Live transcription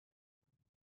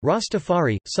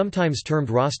Rastafari, sometimes termed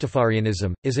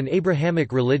Rastafarianism, is an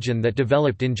Abrahamic religion that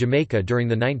developed in Jamaica during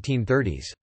the 1930s.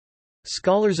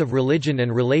 Scholars of religion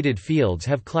and related fields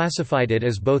have classified it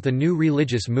as both a new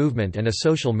religious movement and a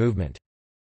social movement.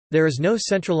 There is no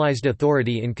centralized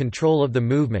authority in control of the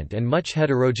movement, and much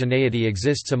heterogeneity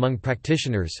exists among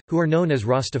practitioners, who are known as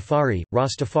Rastafari,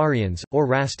 Rastafarians, or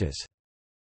Rastas.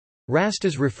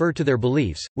 Rastas refer to their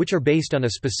beliefs, which are based on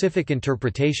a specific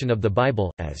interpretation of the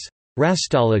Bible, as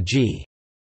Rastology.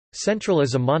 Central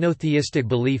is a monotheistic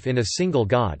belief in a single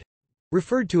God,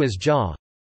 referred to as Jah,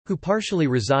 who partially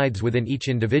resides within each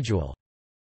individual.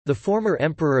 The former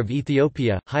emperor of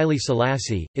Ethiopia, Haile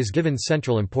Selassie, is given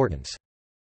central importance.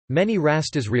 Many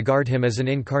Rastas regard him as an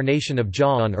incarnation of Jah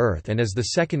on earth and as the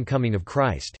second coming of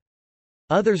Christ.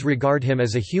 Others regard him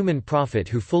as a human prophet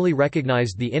who fully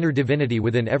recognized the inner divinity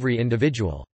within every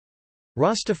individual.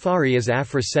 Rastafari is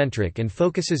Afrocentric and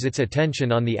focuses its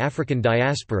attention on the African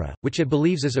diaspora, which it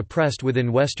believes is oppressed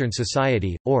within Western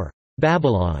society, or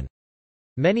Babylon.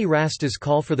 Many Rastas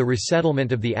call for the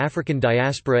resettlement of the African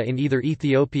diaspora in either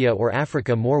Ethiopia or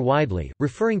Africa more widely,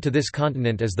 referring to this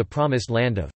continent as the Promised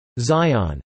Land of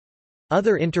Zion.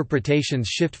 Other interpretations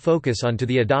shift focus onto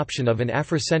the adoption of an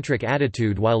Afrocentric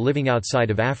attitude while living outside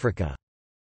of Africa.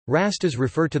 Rastas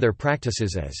refer to their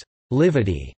practices as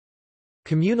livity.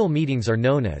 Communal meetings are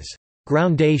known as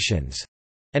groundations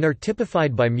and are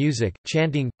typified by music,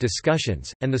 chanting,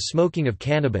 discussions, and the smoking of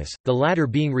cannabis, the latter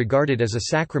being regarded as a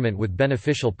sacrament with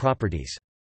beneficial properties.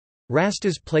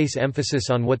 Rastas place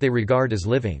emphasis on what they regard as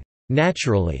living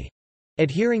naturally,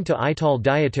 adhering to Ital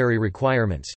dietary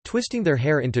requirements, twisting their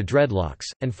hair into dreadlocks,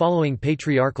 and following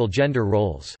patriarchal gender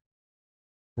roles.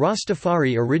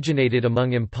 Rastafari originated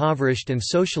among impoverished and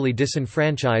socially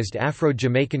disenfranchised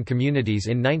Afro-Jamaican communities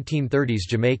in 1930s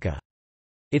Jamaica.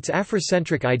 Its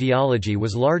Afrocentric ideology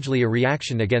was largely a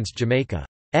reaction against Jamaica's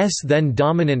then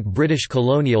dominant British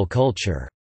colonial culture.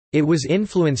 It was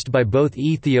influenced by both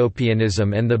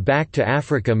Ethiopianism and the Back to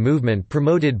Africa movement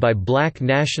promoted by black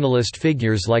nationalist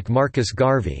figures like Marcus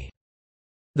Garvey.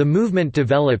 The movement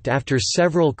developed after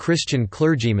several Christian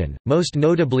clergymen, most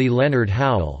notably Leonard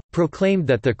Howell, proclaimed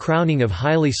that the crowning of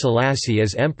Haile Selassie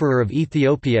as Emperor of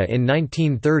Ethiopia in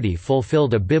 1930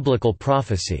 fulfilled a biblical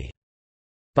prophecy.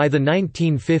 By the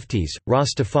 1950s,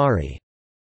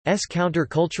 Rastafari's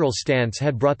counter-cultural stance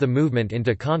had brought the movement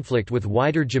into conflict with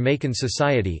wider Jamaican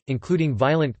society, including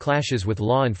violent clashes with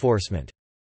law enforcement.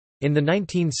 In the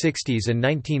 1960s and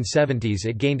 1970s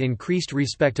it gained increased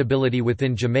respectability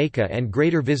within Jamaica and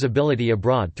greater visibility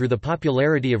abroad through the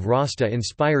popularity of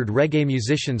Rasta-inspired reggae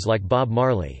musicians like Bob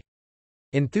Marley.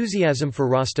 Enthusiasm for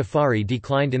Rastafari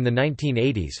declined in the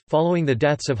 1980s, following the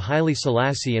deaths of Haile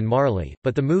Selassie and Marley,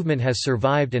 but the movement has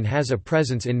survived and has a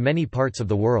presence in many parts of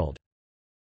the world.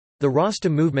 The Rasta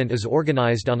movement is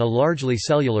organized on a largely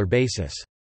cellular basis.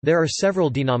 There are several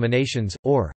denominations,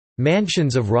 or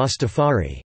mansions of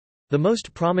Rastafari, the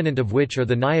most prominent of which are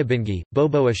the Nyabingi,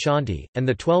 Bobo Ashanti, and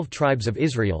the 12 Tribes of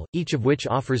Israel, each of which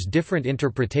offers different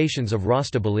interpretations of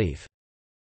Rasta belief.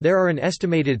 There are an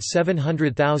estimated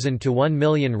 700,000 to 1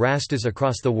 million Rastas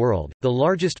across the world. The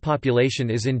largest population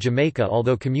is in Jamaica,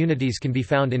 although communities can be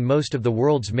found in most of the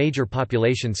world's major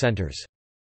population centers.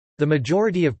 The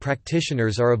majority of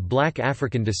practitioners are of black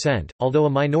African descent, although a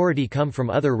minority come from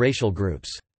other racial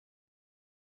groups.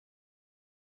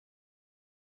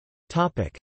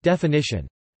 Topic: Definition.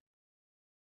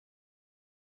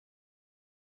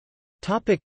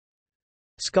 Topic: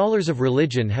 Scholars of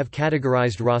religion have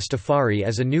categorized Rastafari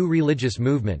as a new religious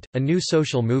movement, a new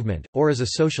social movement, or as a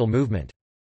social movement.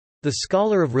 The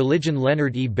scholar of religion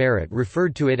Leonard E. Barrett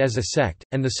referred to it as a sect,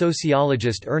 and the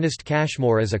sociologist Ernest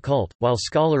Cashmore as a cult, while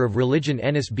scholar of religion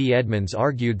Ennis B. Edmonds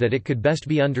argued that it could best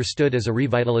be understood as a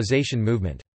revitalization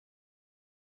movement.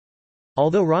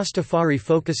 Although Rastafari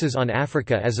focuses on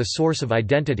Africa as a source of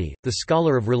identity, the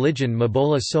scholar of religion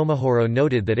Mabola Somahoro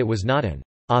noted that it was not an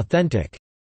authentic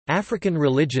African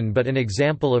religion but an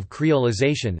example of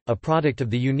creolization, a product of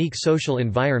the unique social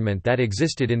environment that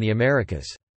existed in the Americas.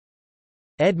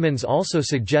 Edmonds also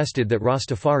suggested that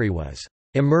Rastafari was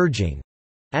emerging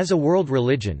as a world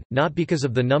religion, not because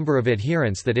of the number of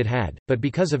adherents that it had, but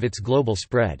because of its global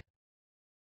spread.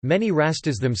 Many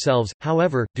Rastas themselves,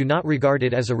 however, do not regard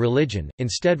it as a religion,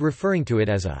 instead referring to it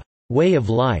as a way of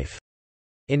life.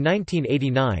 In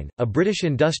 1989, a British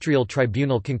industrial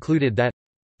tribunal concluded that,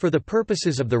 for the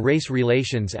purposes of the Race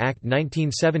Relations Act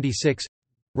 1976,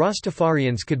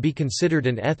 Rastafarians could be considered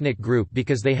an ethnic group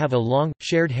because they have a long,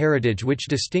 shared heritage which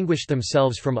distinguished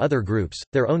themselves from other groups,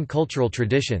 their own cultural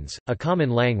traditions, a common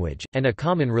language, and a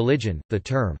common religion. The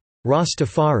term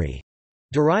Rastafari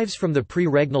derives from the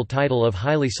pre-regnal title of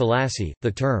Haile Selassie.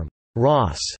 The term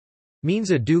Ras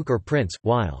means a duke or prince,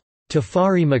 while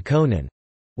Tafari Makonnen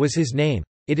was his name.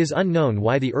 It is unknown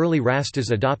why the early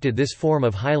Rastas adopted this form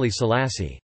of Haile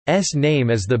Selassie's name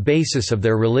as the basis of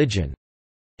their religion's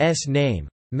name.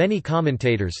 Many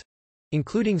commentators,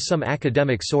 including some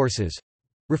academic sources,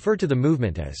 refer to the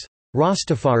movement as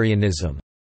Rastafarianism.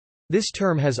 This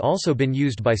term has also been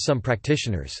used by some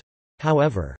practitioners.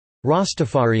 However,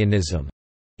 Rastafarianism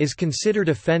is considered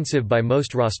offensive by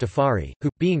most Rastafari, who,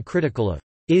 being critical of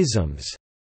isms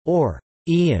or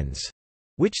eons,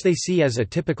 which they see as a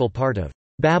typical part of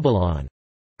Babylon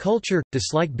culture,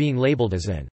 dislike being labeled as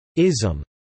an ism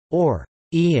or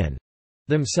eon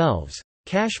themselves.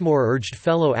 Cashmore urged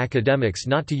fellow academics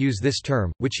not to use this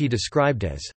term, which he described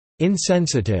as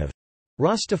insensitive.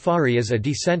 Rastafari is a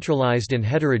decentralized and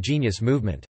heterogeneous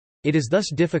movement. It is thus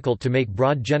difficult to make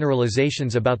broad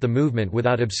generalizations about the movement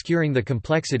without obscuring the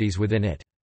complexities within it.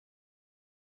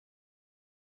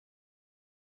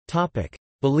 Topic: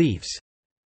 Beliefs.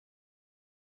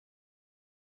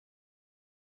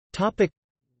 Topic: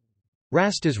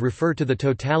 Rastas refer to the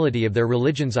totality of their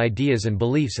religion's ideas and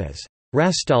beliefs as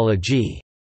Rastology.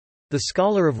 The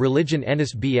scholar of religion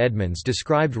Ennis B. Edmonds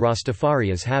described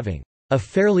Rastafari as having a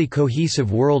fairly cohesive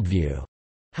worldview.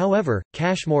 However,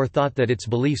 Cashmore thought that its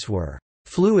beliefs were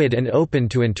fluid and open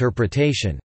to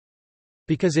interpretation.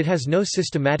 Because it has no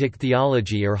systematic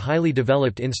theology or highly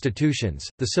developed institutions,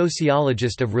 the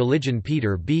sociologist of religion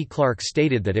Peter B. Clark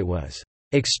stated that it was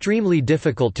extremely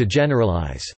difficult to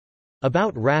generalize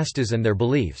about Rastas and their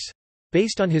beliefs.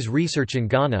 Based on his research in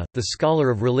Ghana, the scholar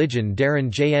of religion Darren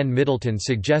J. N. Middleton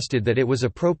suggested that it was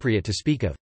appropriate to speak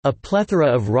of a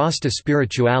plethora of Rasta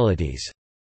spiritualities,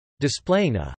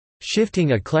 displaying a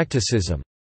shifting eclecticism.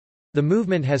 The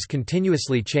movement has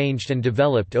continuously changed and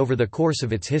developed over the course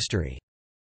of its history.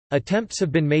 Attempts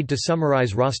have been made to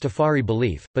summarize Rastafari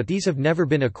belief, but these have never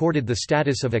been accorded the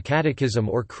status of a catechism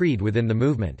or creed within the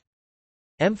movement.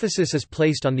 Emphasis is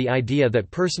placed on the idea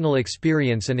that personal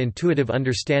experience and intuitive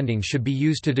understanding should be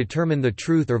used to determine the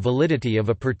truth or validity of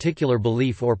a particular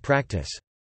belief or practice.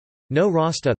 No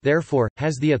Rasta, therefore,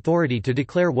 has the authority to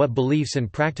declare what beliefs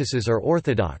and practices are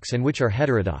orthodox and which are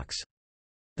heterodox.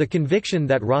 The conviction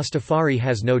that Rastafari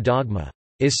has no dogma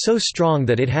is so strong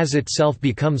that it has itself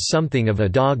become something of a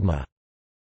dogma.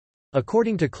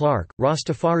 According to Clark,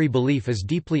 Rastafari belief is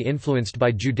deeply influenced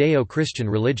by Judeo-Christian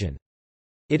religion.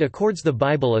 It accords the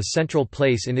Bible a central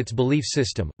place in its belief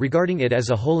system, regarding it as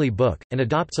a holy book, and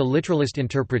adopts a literalist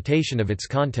interpretation of its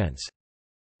contents.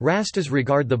 Rastas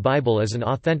regard the Bible as an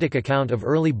authentic account of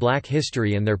early black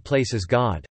history and their place as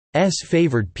God's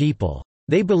favored people.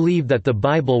 They believe that the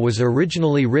Bible was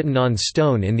originally written on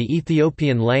stone in the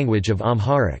Ethiopian language of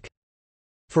Amharic.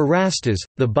 For Rastas,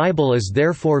 the Bible is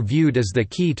therefore viewed as the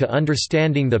key to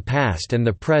understanding the past and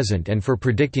the present and for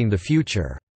predicting the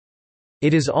future.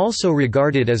 It is also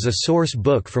regarded as a source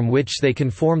book from which they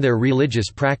can form their religious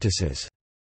practices.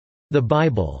 The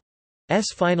Bible's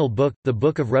final book, the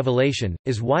Book of Revelation,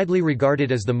 is widely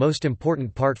regarded as the most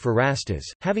important part for Rastas,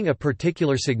 having a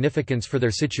particular significance for their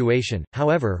situation.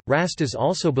 However, Rastas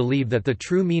also believe that the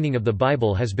true meaning of the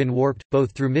Bible has been warped,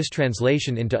 both through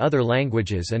mistranslation into other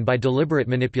languages and by deliberate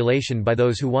manipulation by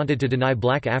those who wanted to deny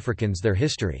black Africans their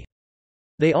history.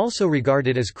 They also regard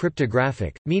it as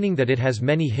cryptographic, meaning that it has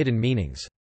many hidden meanings.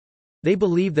 They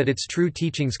believe that its true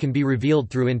teachings can be revealed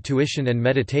through intuition and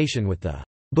meditation with the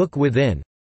book within.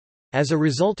 As a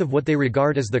result of what they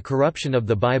regard as the corruption of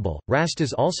the Bible,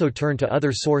 Rastas also turn to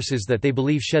other sources that they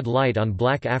believe shed light on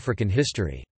black African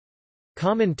history.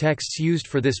 Common texts used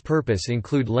for this purpose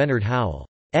include Leonard Howell's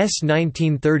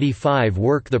 1935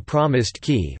 work The Promised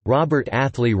Key, Robert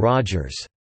Athley Rogers'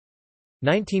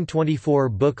 1924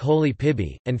 book Holy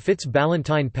Pibby, and Fitz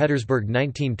Ballantyne Petersburg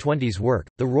 1920s work,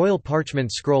 The Royal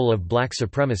Parchment Scroll of Black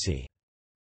Supremacy.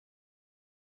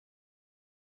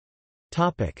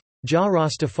 Jah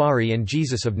Rastafari and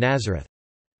Jesus of Nazareth.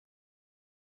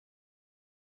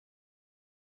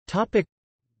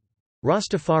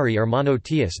 Rastafari are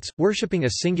monotheists, worshipping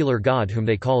a singular God whom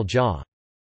they call Jah.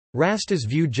 Rastas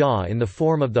view Jah in the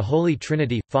form of the Holy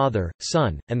Trinity, Father,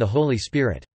 Son, and the Holy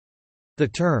Spirit. The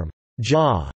term,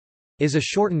 Jah, is a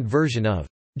shortened version of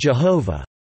Jehovah,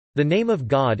 the name of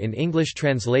God in English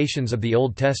translations of the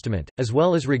Old Testament, as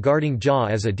well as regarding Jah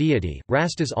as a deity.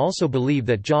 Rastas also believe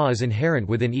that Jah is inherent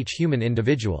within each human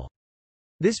individual.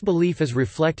 This belief is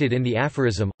reflected in the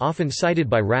aphorism, often cited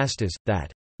by Rastas,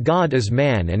 that God is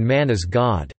man and man is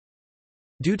God.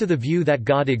 Due to the view that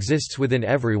God exists within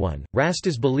everyone,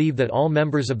 Rastas believe that all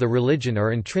members of the religion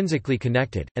are intrinsically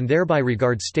connected, and thereby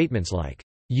regard statements like,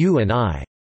 "you and I,"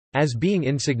 as being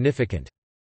insignificant.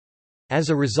 As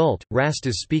a result,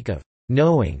 Rastas speak of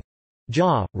knowing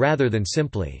Jah, rather than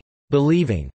simply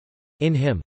believing in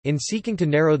him. In seeking to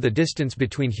narrow the distance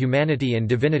between humanity and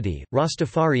divinity,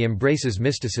 Rastafari embraces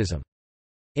mysticism.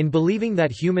 In believing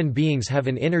that human beings have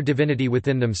an inner divinity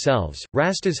within themselves,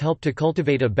 Rastas help to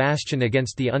cultivate a bastion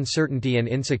against the uncertainty and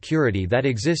insecurity that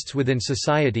exists within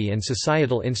society and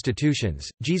societal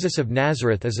institutions. Jesus of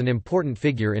Nazareth is an important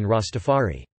figure in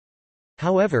Rastafari.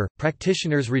 However,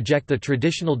 practitioners reject the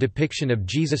traditional depiction of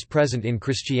Jesus present in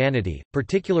Christianity,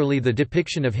 particularly the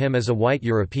depiction of him as a white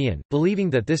European, believing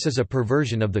that this is a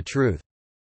perversion of the truth.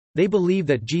 They believe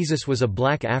that Jesus was a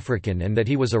black African and that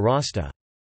he was a Rasta.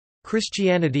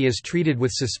 Christianity is treated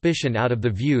with suspicion out of the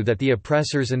view that the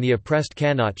oppressors and the oppressed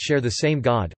cannot share the same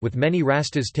God, with many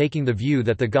Rastas taking the view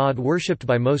that the God worshipped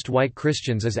by most white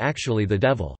Christians is actually the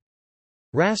devil.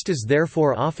 Rastas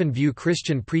therefore often view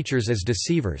Christian preachers as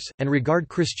deceivers, and regard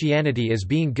Christianity as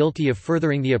being guilty of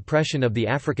furthering the oppression of the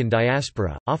African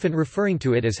diaspora, often referring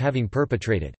to it as having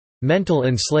perpetrated mental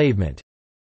enslavement.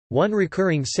 One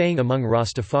recurring saying among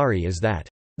Rastafari is that,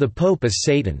 "The Pope is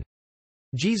Satan."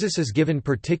 Jesus is given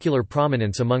particular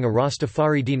prominence among a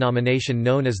Rastafari denomination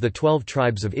known as the 12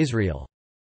 Tribes of Israel.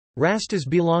 Rastas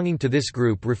belonging to this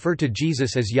group refer to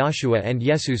Jesus as Yahshua and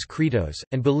Jesus Christos,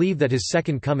 and believe that his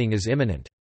second coming is imminent.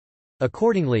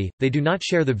 Accordingly, they do not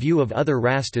share the view of other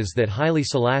Rastas that Haile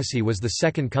Selassie was the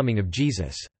second coming of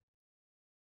Jesus.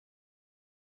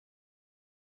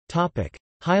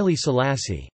 Haile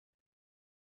Selassie.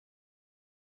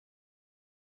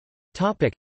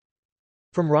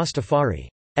 From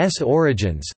Rastafari's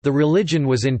origins, the religion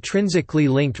was intrinsically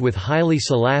linked with Haile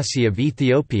Selassie of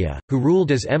Ethiopia, who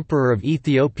ruled as Emperor of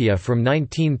Ethiopia from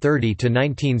 1930 to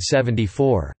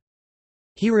 1974.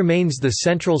 He remains the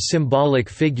central symbolic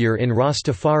figure in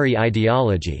Rastafari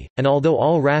ideology, and although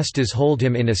all Rastas hold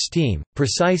him in esteem,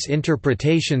 precise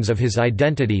interpretations of his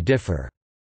identity differ.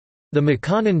 The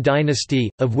Makhonan dynasty,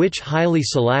 of which Haile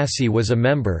Selassie was a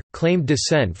member, claimed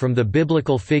descent from the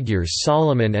biblical figures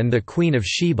Solomon and the Queen of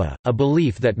Sheba, a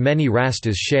belief that many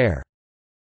Rastas share.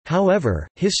 However,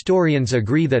 historians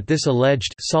agree that this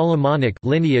alleged Solomonic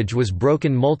lineage was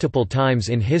broken multiple times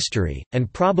in history,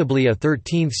 and probably a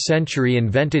 13th-century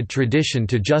invented tradition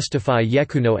to justify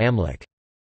Yekuno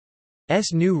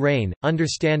Amlek's new reign.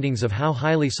 Understandings of how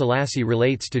Haile Selassie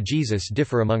relates to Jesus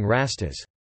differ among Rastas.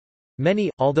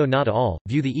 Many, although not all,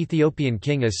 view the Ethiopian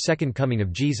king as second coming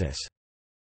of Jesus.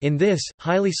 In this,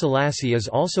 Haile Selassie is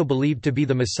also believed to be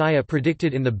the Messiah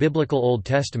predicted in the biblical Old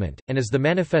Testament, and as the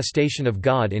manifestation of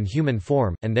God in human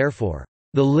form, and therefore,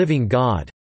 the living God.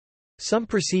 Some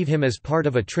perceive him as part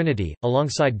of a trinity,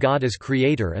 alongside God as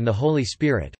Creator and the Holy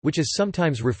Spirit, which is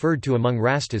sometimes referred to among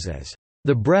Rastas as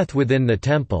the breath within the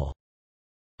temple.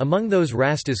 Among those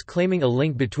Rastas claiming a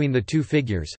link between the two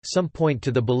figures, some point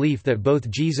to the belief that both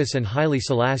Jesus and Haile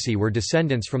Selassie were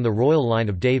descendants from the royal line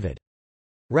of David.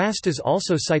 Rastas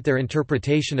also cite their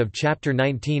interpretation of chapter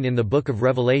 19 in the Book of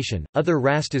Revelation. Other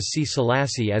Rastas see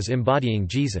Selassie as embodying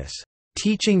Jesus'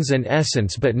 teachings and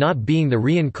essence but not being the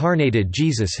reincarnated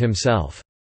Jesus himself.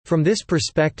 From this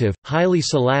perspective, Haile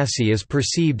Selassie is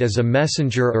perceived as a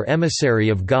messenger or emissary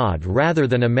of God rather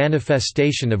than a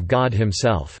manifestation of God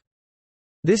himself.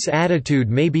 This attitude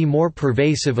may be more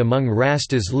pervasive among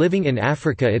Rastas living in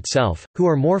Africa itself, who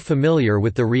are more familiar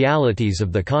with the realities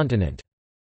of the continent's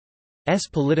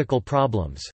political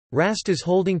problems. Rastas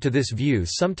holding to this view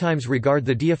sometimes regard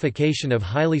the deification of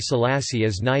Haile Selassie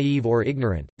as naive or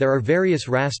ignorant. There are various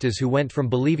Rastas who went from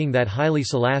believing that Haile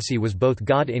Selassie was both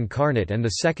God incarnate and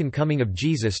the second coming of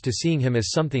Jesus to seeing him as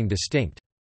something distinct.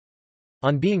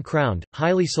 On being crowned,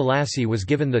 Haile Selassie was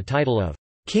given the title of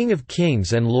King of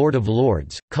Kings and Lord of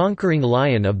Lords, conquering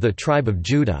Lion of the tribe of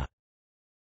Judah.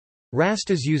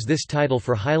 Rastas use this title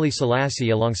for Haile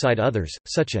Selassie alongside others,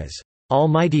 such as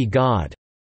Almighty God,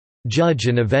 Judge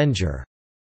and Avenger,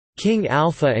 King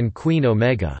Alpha and Queen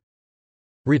Omega,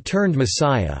 Returned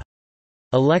Messiah,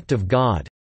 Elect of God,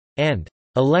 and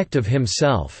Elect of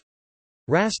Himself.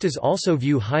 Rastas also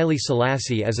view Haile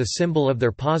Selassie as a symbol of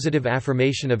their positive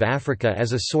affirmation of Africa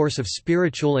as a source of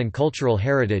spiritual and cultural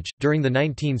heritage. During the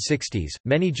 1960s,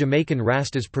 many Jamaican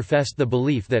Rastas professed the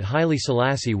belief that Haile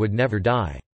Selassie would never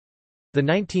die. The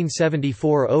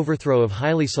 1974 overthrow of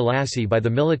Haile Selassie by the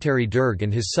military Derg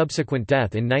and his subsequent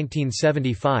death in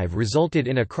 1975 resulted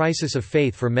in a crisis of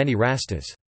faith for many Rastas.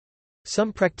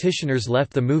 Some practitioners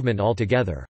left the movement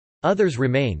altogether. Others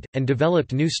remained, and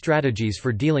developed new strategies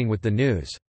for dealing with the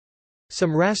news. Some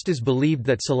Rastas believed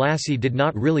that Selassie did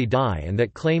not really die and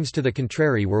that claims to the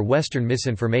contrary were Western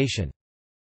misinformation.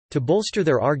 To bolster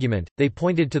their argument, they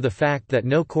pointed to the fact that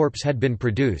no corpse had been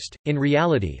produced. In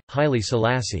reality, Haile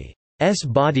Selassie's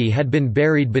body had been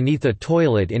buried beneath a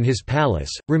toilet in his palace,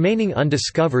 remaining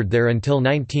undiscovered there until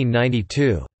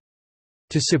 1992.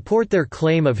 To support their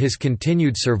claim of his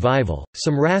continued survival,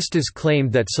 some Rastas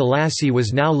claimed that Selassie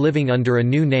was now living under a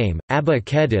new name, Abba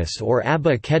Kedis or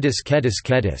Abba Kedis Kedis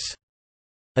Kedis.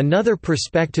 Another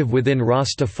perspective within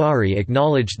Rastafari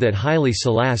acknowledged that Haile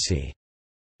Selassie's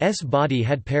body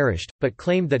had perished, but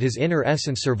claimed that his inner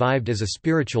essence survived as a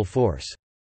spiritual force.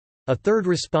 A third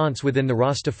response within the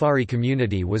Rastafari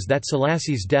community was that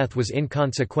Selassie's death was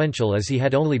inconsequential as he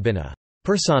had only been a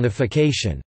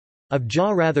personification of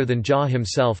Jah rather than Jah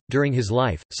himself. During his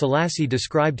life, Selassie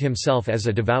described himself as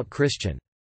a devout Christian.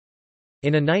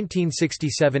 In a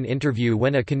 1967 interview,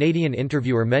 when a Canadian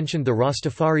interviewer mentioned the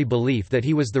Rastafari belief that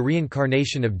he was the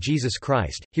reincarnation of Jesus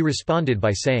Christ, he responded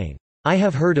by saying, "I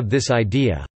have heard of this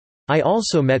idea. I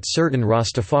also met certain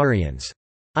Rastafarians.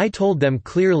 I told them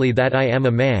clearly that I am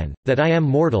a man, that I am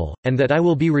mortal, and that I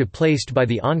will be replaced by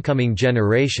the oncoming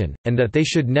generation, and that they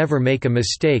should never make a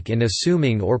mistake in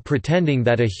assuming or pretending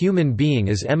that a human being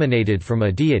is emanated from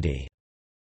a deity."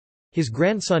 His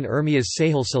grandson Ermias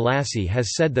Sahel Selassie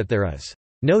has said that there is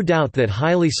no doubt that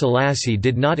Haile Selassie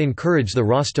did not encourage the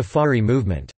Rastafari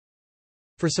movement.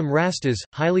 For some Rastas,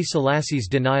 Haile Selassie's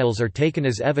denials are taken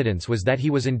as evidence was that he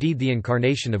was indeed the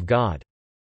incarnation of God.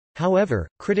 However,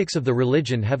 critics of the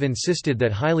religion have insisted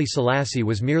that Haile Selassie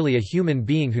was merely a human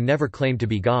being who never claimed to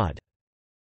be God.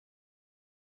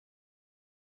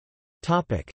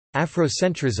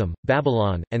 Afrocentrism,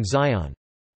 Babylon, and Zion.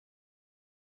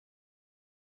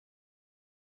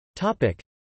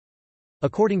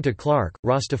 According to Clark,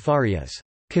 Rastafari is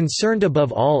concerned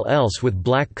above all else with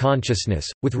black consciousness,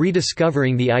 with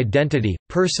rediscovering the identity,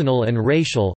 personal and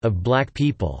racial, of black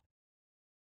people.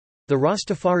 The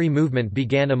Rastafari movement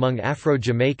began among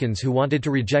Afro-Jamaicans who wanted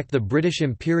to reject the British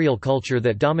imperial culture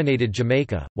that dominated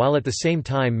Jamaica, while at the same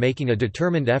time making a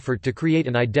determined effort to create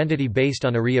an identity based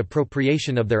on a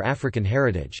reappropriation of their African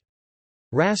heritage.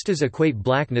 Rastas equate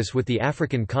blackness with the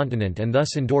African continent and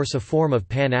thus endorse a form of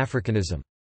Pan-Africanism.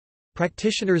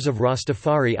 Practitioners of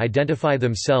Rastafari identify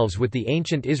themselves with the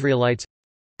ancient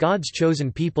Israelites—God's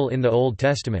chosen people in the Old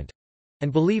Testament,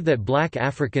 and believe that black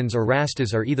Africans or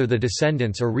Rastas are either the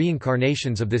descendants or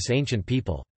reincarnations of this ancient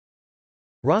people.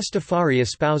 Rastafari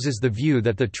espouses the view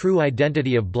that the true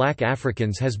identity of black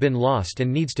Africans has been lost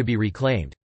and needs to be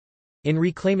reclaimed. In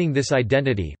reclaiming this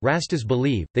identity, Rastas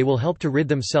believe, they will help to rid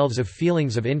themselves of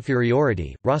feelings of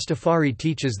inferiority. Rastafari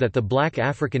teaches that the black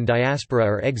African diaspora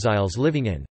are exiles living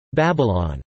in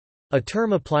Babylon, a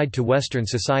term applied to Western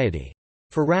society.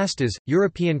 For Rastas,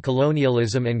 European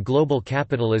colonialism and global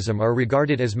capitalism are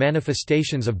regarded as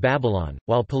manifestations of Babylon,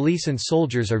 while police and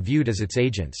soldiers are viewed as its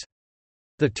agents.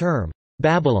 The term,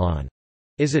 Babylon,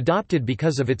 is adopted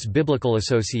because of its biblical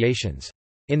associations.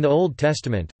 In the Old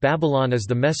Testament, Babylon is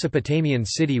the Mesopotamian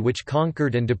city which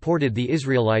conquered and deported the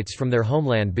Israelites from their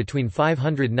homeland between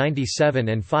 597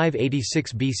 and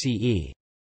 586 BCE.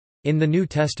 In the New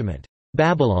Testament,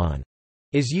 Babylon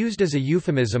is used as a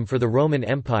euphemism for the Roman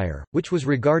Empire, which was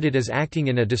regarded as acting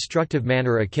in a destructive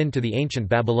manner akin to the ancient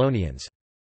Babylonians.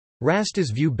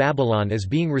 Rastas view Babylon as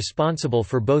being responsible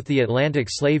for both the Atlantic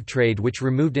slave trade which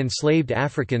removed enslaved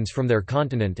Africans from their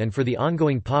continent and for the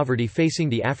ongoing poverty facing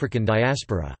the African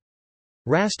diaspora.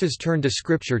 Rastas turn to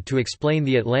scripture to explain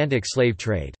the Atlantic slave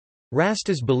trade.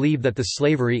 Rastas believe that the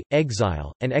slavery,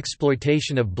 exile, and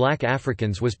exploitation of black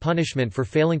Africans was punishment for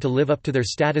failing to live up to their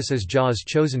status as Jah's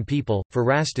chosen people. For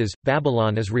Rastas,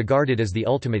 Babylon is regarded as the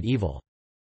ultimate evil.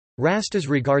 Rastas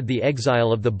regard the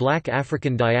exile of the black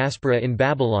African diaspora in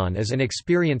Babylon as an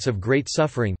experience of great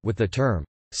suffering, with the term,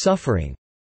 suffering,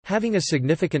 having a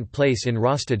significant place in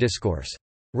Rasta discourse.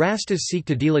 Rastas seek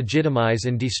to delegitimize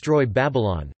and destroy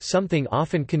Babylon, something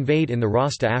often conveyed in the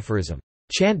Rasta aphorism,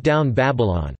 chant down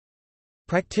Babylon.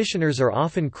 Practitioners are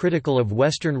often critical of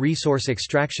Western resource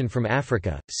extraction from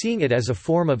Africa, seeing it as a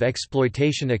form of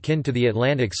exploitation akin to the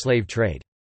Atlantic slave trade.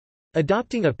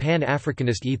 Adopting a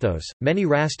Pan-Africanist ethos, many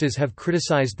Rastas have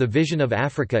criticized the vision of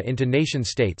Africa into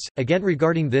nation-states, again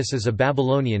regarding this as a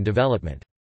Babylonian development.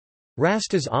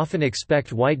 Rastas often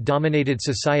expect white-dominated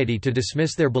society to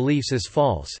dismiss their beliefs as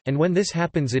false, and when this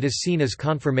happens it is seen as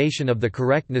confirmation of the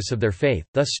correctness of their faith,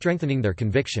 thus strengthening their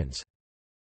convictions.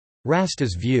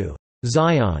 Rastas view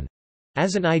Zion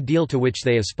as an ideal to which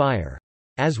they aspire.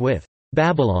 As with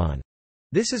Babylon,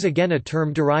 this is again a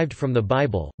term derived from the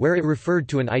Bible, where it referred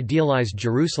to an idealized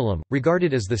Jerusalem,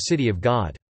 regarded as the city of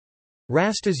God.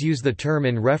 Rastas use the term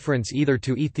in reference either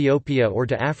to Ethiopia or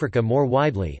to Africa more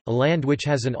widely, a land which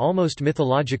has an almost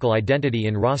mythological identity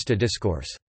in Rasta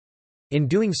discourse. In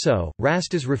doing so,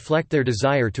 Rastas reflect their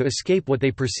desire to escape what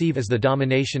they perceive as the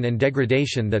domination and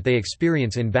degradation that they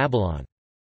experience in Babylon.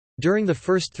 During the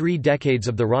first 3 decades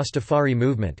of the Rastafari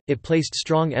movement, it placed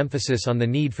strong emphasis on the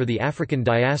need for the African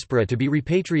diaspora to be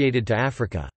repatriated to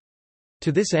Africa.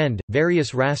 To this end,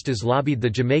 various Rastas lobbied the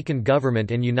Jamaican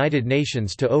government and United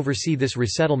Nations to oversee this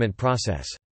resettlement process.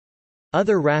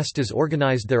 Other Rastas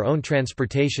organized their own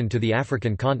transportation to the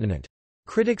African continent.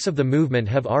 Critics of the movement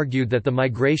have argued that the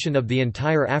migration of the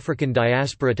entire African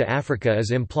diaspora to Africa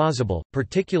is implausible,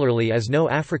 particularly as no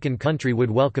African country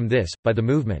would welcome this. By the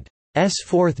movement's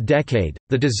fourth decade,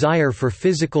 the desire for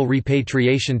physical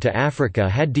repatriation to Africa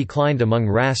had declined among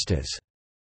Rastas.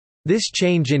 This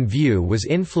change in view was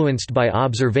influenced by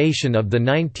observation of the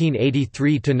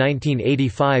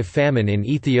 1983–1985 famine in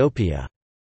Ethiopia.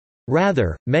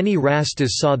 Rather, many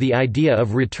Rastas saw the idea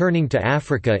of returning to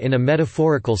Africa in a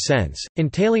metaphorical sense,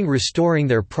 entailing restoring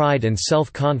their pride and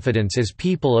self-confidence as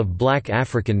people of black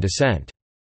African descent.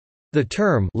 The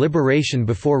term liberation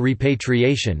before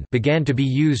repatriation began to be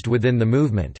used within the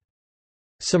movement.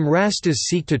 Some Rastas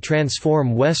seek to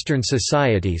transform Western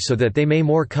society so that they may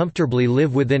more comfortably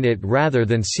live within it rather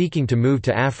than seeking to move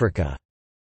to Africa.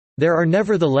 There are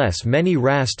nevertheless many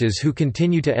Rastas who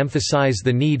continue to emphasize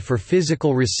the need for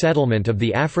physical resettlement of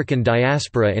the African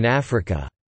diaspora in Africa.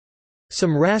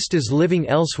 Some Rastas living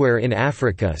elsewhere in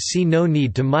Africa see no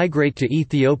need to migrate to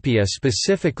Ethiopia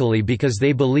specifically because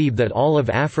they believe that all of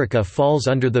Africa falls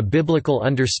under the biblical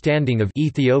understanding of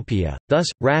Ethiopia. Thus,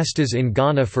 Rastas in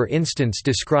Ghana, for instance,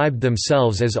 described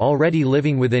themselves as already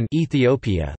living within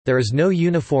Ethiopia. There is no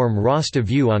uniform Rasta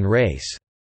view on race.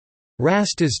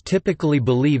 Rastas typically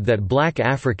believe that black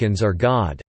Africans are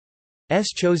God's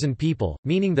chosen people,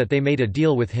 meaning that they made a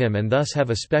deal with him and thus have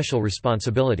a special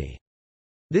responsibility.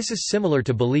 This is similar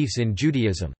to beliefs in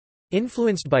Judaism.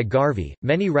 Influenced by Garvey,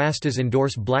 many Rastas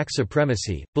endorse black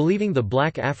supremacy, believing the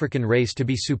black African race to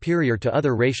be superior to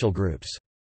other racial groups.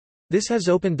 This has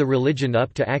opened the religion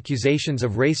up to accusations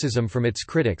of racism from its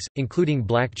critics, including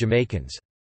black Jamaicans.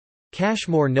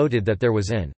 Cashmore noted that there was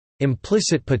an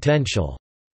implicit potential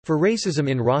for racism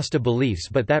in Rasta beliefs,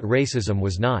 but that racism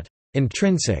was not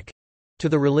intrinsic to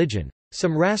the religion.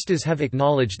 Some Rastas have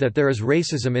acknowledged that there is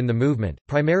racism in the movement,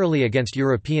 primarily against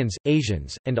Europeans,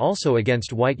 Asians, and also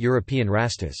against white European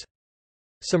Rastas.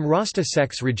 Some Rasta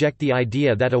sects reject the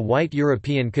idea that a white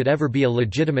European could ever be a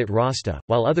legitimate Rasta,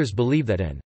 while others believe that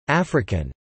an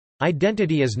African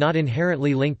identity is not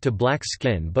inherently linked to black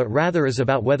skin but rather is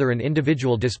about whether an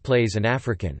individual displays an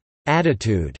African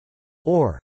attitude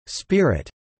or spirit.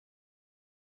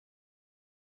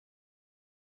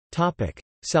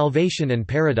 Salvation and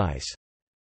paradise.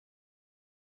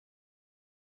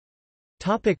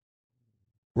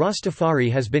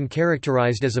 Rastafari has been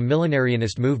characterized as a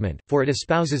millenarianist movement, for it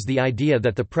espouses the idea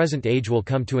that the present age will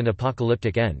come to an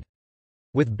apocalyptic end.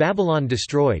 With Babylon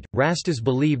destroyed, Rastas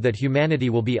believe that humanity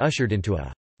will be ushered into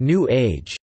a new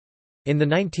age. In the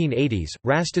 1980s,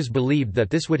 Rastas believed that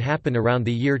this would happen around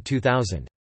the year 2000.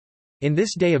 In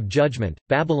this day of judgment,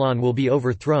 Babylon will be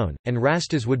overthrown, and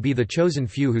Rastas would be the chosen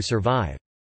few who survive.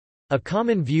 A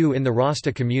common view in the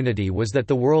Rasta community was that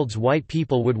the world's white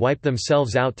people would wipe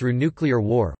themselves out through nuclear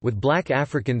war, with black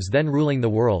Africans then ruling the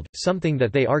world, something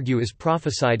that they argue is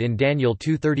prophesied in Daniel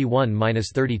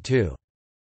 2:31–32.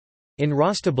 In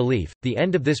Rasta belief, the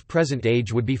end of this present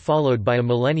age would be followed by a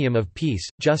millennium of peace,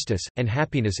 justice, and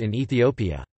happiness in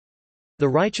Ethiopia. The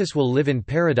righteous will live in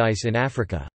paradise in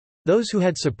Africa. Those who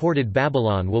had supported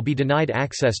Babylon will be denied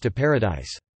access to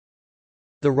paradise.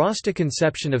 The Rasta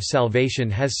conception of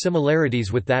salvation has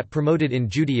similarities with that promoted in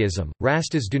Judaism.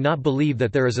 Rastas do not believe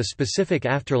that there is a specific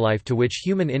afterlife to which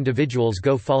human individuals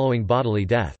go following bodily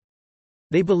death.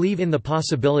 They believe in the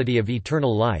possibility of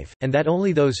eternal life, and that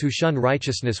only those who shun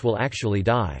righteousness will actually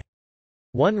die.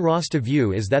 One Rasta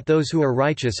view is that those who are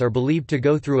righteous are believed to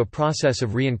go through a process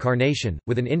of reincarnation,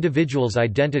 with an individual's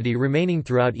identity remaining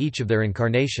throughout each of their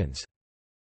incarnations.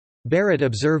 Barrett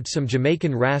observed some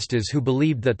Jamaican Rastas who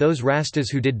believed that those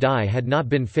Rastas who did die had not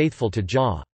been faithful to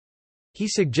Jah. He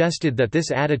suggested that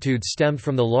this attitude stemmed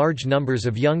from the large numbers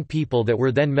of young people that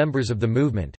were then members of the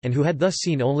movement, and who had thus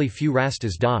seen only few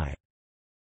Rastas die.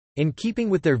 In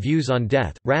keeping with their views on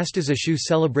death, Rastas eschew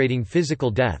celebrating physical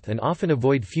death and often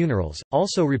avoid funerals,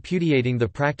 also repudiating the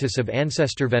practice of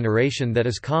ancestor veneration that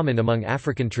is common among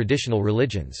African traditional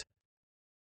religions.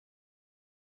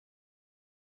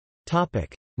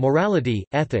 Morality,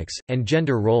 ethics, and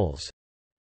gender roles.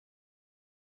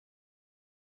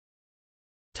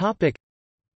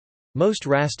 Most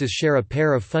Rastas share a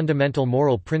pair of fundamental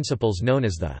moral principles known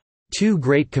as the two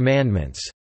great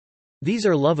commandments. These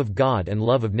are love of God and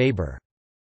love of neighbor.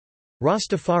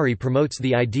 Rastafari promotes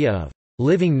the idea of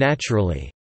living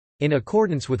naturally, in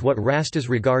accordance with what Rastas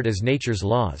regard as nature's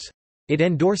laws. It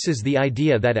endorses the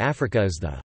idea that Africa is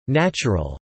the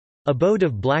natural abode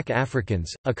of black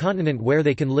Africans, a continent where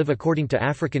they can live according to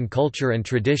African culture and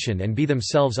tradition and be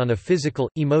themselves on a physical,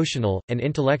 emotional, and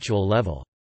intellectual level.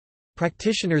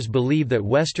 Practitioners believe that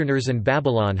Westerners and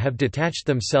Babylon have detached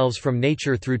themselves from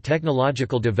nature through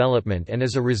technological development and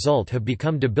as a result have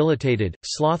become debilitated,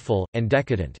 slothful, and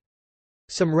decadent.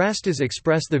 Some Rastas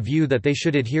express the view that they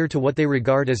should adhere to what they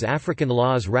regard as African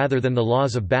laws rather than the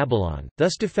laws of Babylon,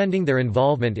 thus defending their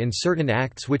involvement in certain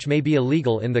acts which may be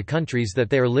illegal in the countries that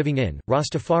they are living in.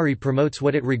 Rastafari promotes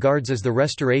what it regards as the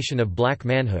restoration of black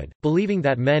manhood, believing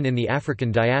that men in the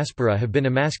African diaspora have been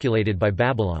emasculated by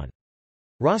Babylon.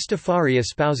 Rastafari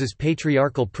espouses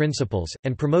patriarchal principles,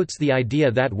 and promotes the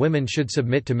idea that women should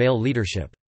submit to male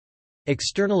leadership.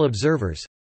 External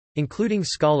observers—including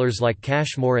scholars like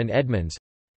Cashmore and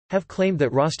Edmonds—have claimed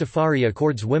that Rastafari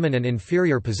accords women an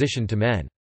inferior position to men.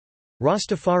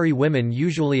 Rastafari women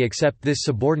usually accept this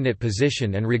subordinate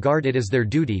position and regard it as their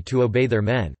duty to obey their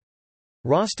men.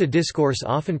 Rasta discourse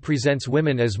often presents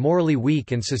women as morally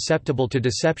weak and susceptible to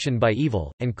deception by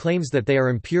evil, and claims that they are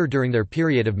impure during their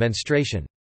period of menstruation.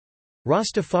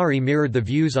 Rastafari mirrored the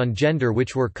views on gender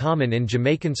which were common in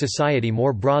Jamaican society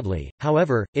more broadly,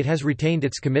 however, it has retained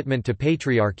its commitment to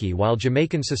patriarchy while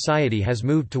Jamaican society has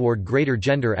moved toward greater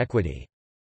gender equity.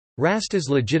 Rastas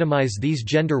legitimize these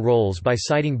gender roles by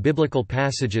citing biblical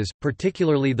passages,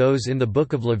 particularly those in the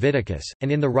Book of Leviticus,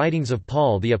 and in the writings of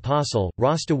Paul the Apostle.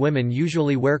 Rasta women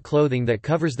usually wear clothing that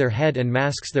covers their head and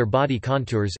masks their body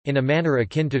contours, in a manner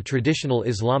akin to traditional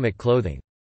Islamic clothing.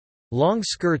 Long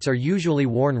skirts are usually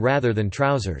worn rather than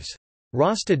trousers.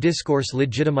 Rasta discourse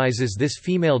legitimizes this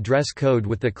female dress code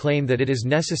with the claim that it is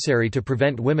necessary to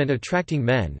prevent women attracting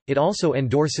men. It also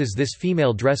endorses this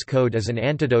female dress code as an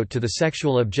antidote to the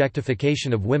sexual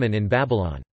objectification of women in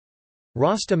Babylon.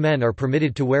 Rasta men are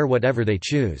permitted to wear whatever they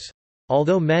choose.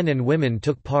 Although men and women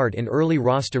took part in early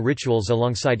Rasta rituals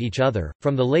alongside each other,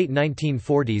 from the late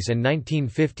 1940s and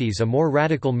 1950s a more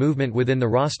radical movement within the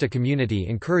Rasta community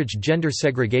encouraged gender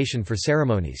segregation for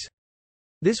ceremonies.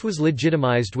 This was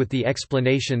legitimized with the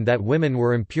explanation that women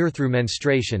were impure through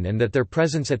menstruation and that their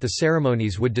presence at the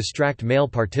ceremonies would distract male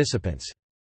participants.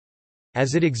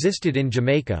 As it existed in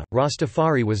Jamaica,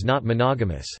 Rastafari was not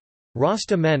monogamous.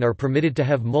 Rasta men are permitted to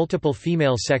have multiple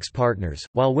female sex partners,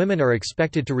 while women are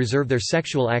expected to reserve their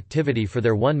sexual activity for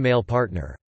their one male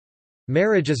partner.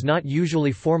 Marriage is not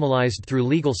usually formalized through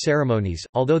legal ceremonies,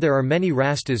 although there are many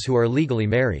Rastas who are legally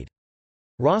married.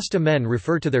 Rasta men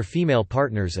refer to their female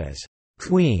partners as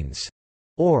queens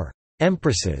or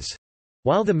empresses,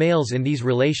 while the males in these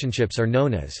relationships are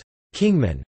known as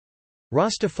kingmen.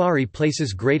 Rastafari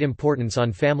places great importance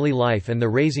on family life and the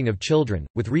raising of children,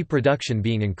 with reproduction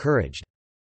being encouraged.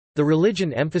 The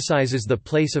religion emphasizes the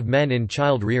place of men in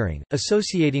child rearing,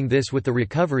 associating this with the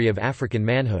recovery of African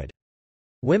manhood.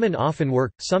 Women often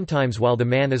work, sometimes while the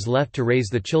man is left to raise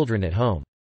the children at home.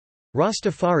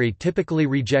 Rastafari typically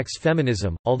rejects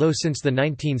feminism, although since the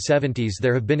 1970s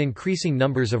there have been increasing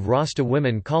numbers of Rasta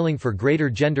women calling for greater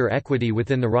gender equity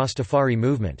within the Rastafari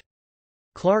movement.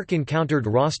 Clarke encountered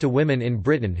Rasta women in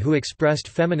Britain who expressed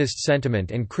feminist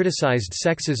sentiment and criticized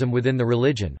sexism within the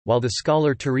religion, while the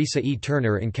scholar Teresa E.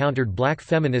 Turner encountered black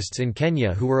feminists in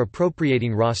Kenya who were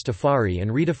appropriating Rastafari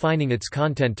and redefining its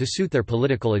content to suit their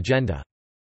political agenda.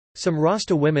 Some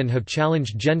Rasta women have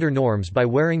challenged gender norms by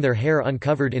wearing their hair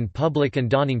uncovered in public and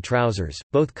donning trousers.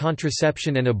 Both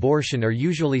contraception and abortion are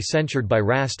usually censured by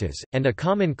Rastas, and a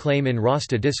common claim in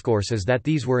Rasta discourse is that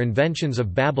these were inventions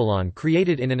of Babylon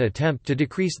created in an attempt to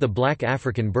decrease the black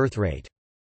African birth rate.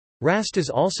 Rastas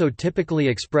also typically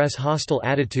express hostile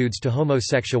attitudes to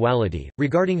homosexuality,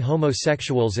 regarding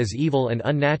homosexuals as evil and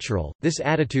unnatural. This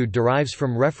attitude derives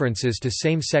from references to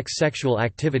same-sex sexual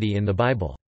activity in the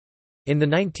Bible. In the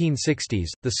 1960s,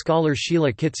 the scholar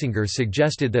Sheila Kitzinger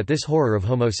suggested that this horror of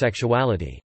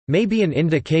homosexuality may be an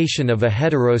indication of a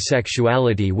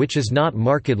heterosexuality which is not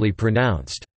markedly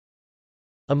pronounced.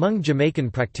 Among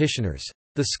Jamaican practitioners,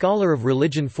 the scholar of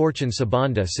religion Fortune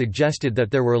Sabanda suggested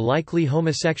that there were likely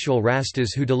homosexual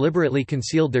Rastas who deliberately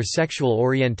concealed their sexual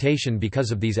orientation because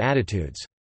of these attitudes.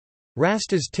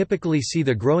 Rastas typically see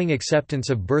the growing acceptance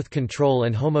of birth control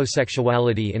and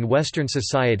homosexuality in Western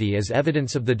society as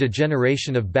evidence of the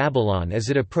degeneration of Babylon as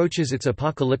it approaches its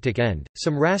apocalyptic end.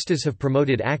 Some Rastas have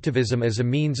promoted activism as a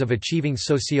means of achieving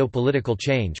socio-political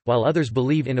change, while others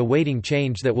believe in awaiting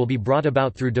change that will be brought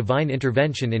about through divine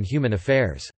intervention in human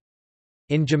affairs.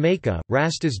 In Jamaica,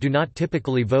 Rastas do not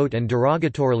typically vote and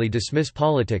derogatorily dismiss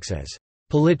politics as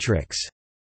politricks.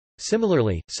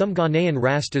 Similarly, some Ghanaian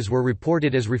Rastas were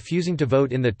reported as refusing to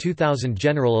vote in the 2000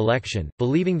 general election,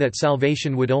 believing that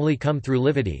salvation would only come through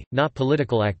livity, not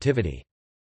political activity.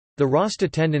 The Rasta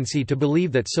tendency to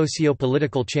believe that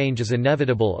socio-political change is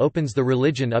inevitable opens the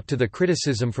religion up to the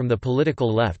criticism from the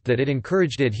political left that it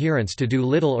encouraged adherents to do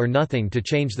little or nothing to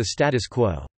change the status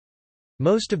quo.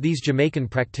 Most of these Jamaican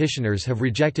practitioners have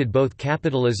rejected both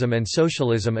capitalism and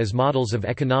socialism as models of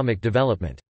economic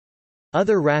development.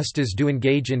 Other Rastas do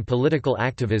engage in political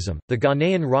activism. The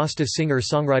Ghanaian Rasta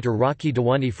singer-songwriter Rocky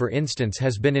Dewani, for instance,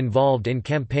 has been involved in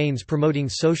campaigns promoting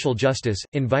social justice,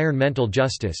 environmental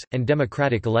justice, and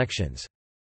democratic elections.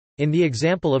 In the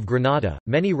example of Grenada,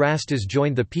 many Rastas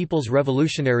joined the People's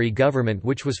Revolutionary Government,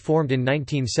 which was formed in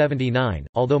 1979,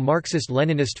 although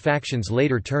Marxist-Leninist factions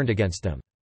later turned against them.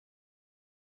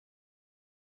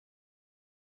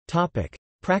 Topic: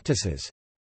 Practices.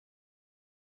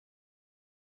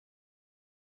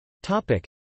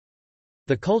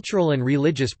 The cultural and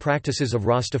religious practices of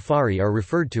Rastafari are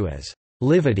referred to as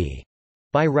livity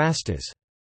by Rastas.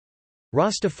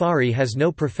 Rastafari has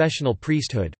no professional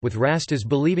priesthood, with Rastas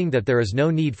believing that there is no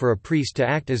need for a priest to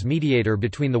act as mediator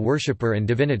between the worshipper and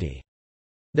divinity.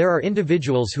 There are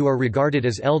individuals who are regarded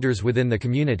as elders within the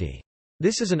community.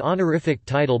 This is an honorific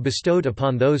title bestowed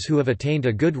upon those who have attained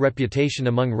a good reputation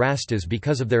among Rastas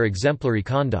because of their exemplary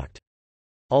conduct.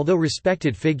 Although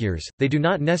respected figures, they do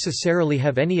not necessarily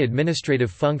have any administrative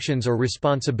functions or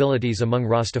responsibilities among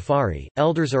Rastafari.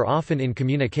 Elders are often in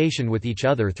communication with each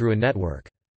other through a network.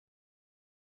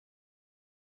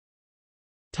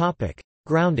 Topic: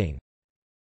 Grounding.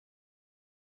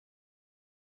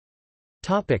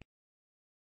 Topic: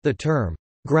 The term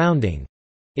grounding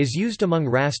is used among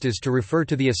Rastas to refer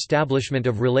to the establishment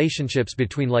of relationships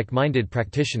between like-minded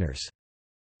practitioners.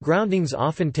 Groundings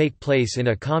often take place in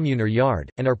a commune or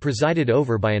yard, and are presided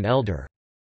over by an elder.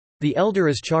 The elder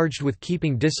is charged with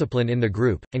keeping discipline in the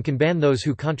group, and can ban those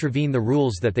who contravene the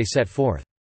rules that they set forth.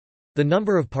 The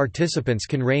number of participants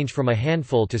can range from a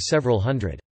handful to several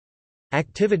hundred.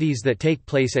 Activities that take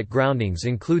place at groundings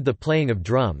include the playing of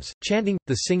drums, chanting,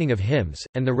 the singing of hymns,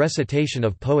 and the recitation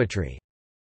of poetry.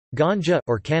 Ganja,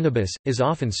 or cannabis, is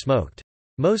often smoked.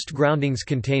 Most groundings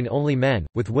contain only men,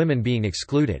 with women being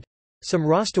excluded. Some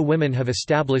Rasta women have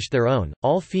established their own,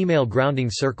 all-female grounding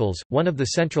circles. One of the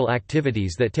central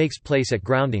activities that takes place at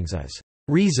groundings is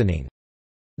reasoning.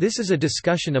 This is a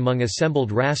discussion among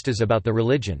assembled Rastas about the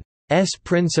religion's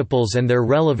principles and their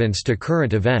relevance to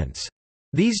current events.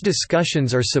 These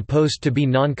discussions are supposed to be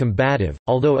non-combative,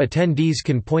 although attendees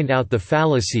can point out the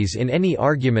fallacies in any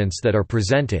arguments that are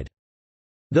presented.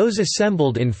 Those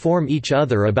assembled inform each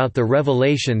other about the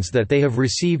revelations that they have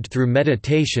received through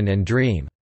meditation and dream.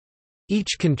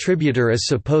 Each contributor is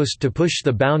supposed to push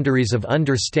the boundaries of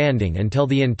understanding until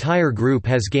the entire group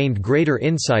has gained greater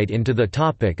insight into the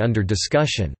topic under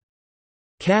discussion.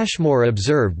 Cashmore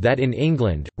observed that in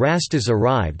England, Rastas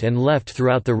arrived and left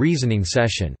throughout the reasoning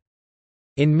session.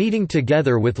 In meeting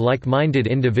together with like-minded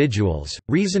individuals,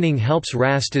 reasoning helps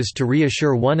Rastas to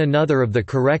reassure one another of the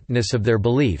correctness of their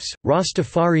beliefs.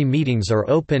 Rastafari meetings are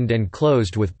opened and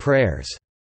closed with prayers.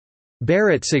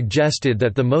 Barrett suggested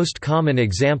that the most common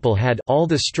example had all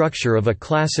the structure of a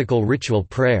classical ritual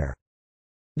prayer.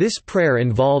 This prayer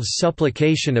involves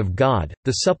supplication of God,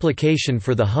 the supplication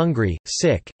for the hungry,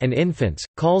 sick, and infants,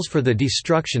 calls for the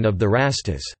destruction of the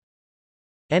Rastas'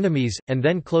 enemies, and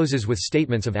then closes with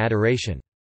statements of adoration.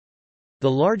 The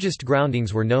largest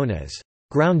groundings were known as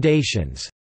groundations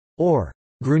or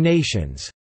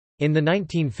grunations in the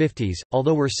 1950s,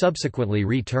 although were subsequently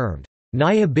re-termed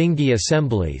Nyabingi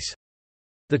assemblies.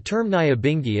 The term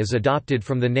Nyabingi is adopted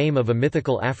from the name of a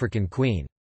mythical African queen.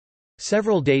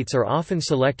 Several dates are often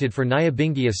selected for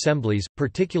Nyabingi assemblies,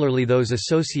 particularly those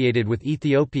associated with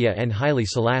Ethiopia and Haile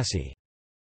Selassie.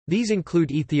 These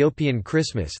include Ethiopian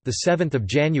Christmas, the 7th of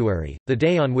January, the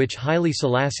day on which Haile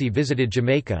Selassie visited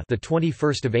Jamaica, the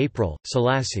 21st of April,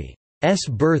 Selassie's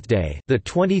birthday, the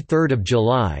 23rd of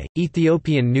July,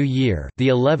 Ethiopian New Year, the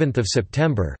 11th of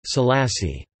September,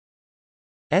 Selassie's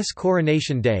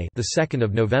Coronation Day, the 2nd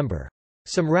of November.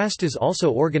 Some Rastas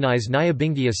also organize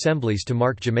Nyabingi assemblies to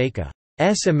mark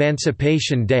Jamaica's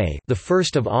Emancipation Day, the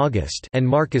 1st of August, and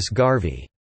Marcus Garvey's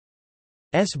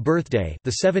birthday,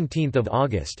 the 17th of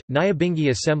August. Nyabingi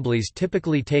assemblies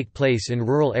typically take place in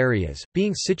rural areas,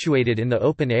 being situated in the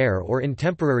open air or in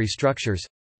temporary structures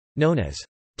known as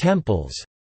temples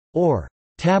or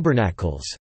tabernacles,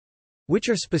 which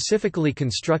are specifically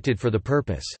constructed for the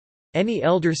purpose. Any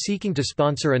elder seeking to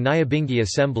sponsor a Nyabingi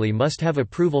assembly must have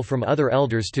approval from other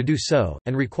elders to do so,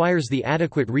 and requires the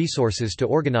adequate resources to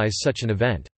organize such an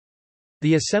event.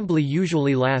 The assembly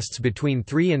usually lasts between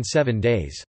 3 and 7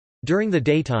 days. During the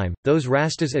daytime, those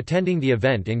Rastas attending the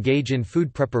event engage in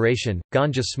food preparation,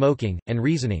 ganja smoking, and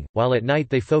reasoning, while at night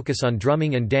they focus on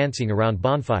drumming and dancing around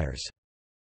bonfires.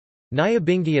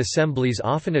 Nyabingi assemblies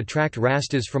often attract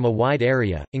Rastas from a wide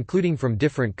area, including from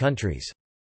different countries.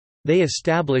 They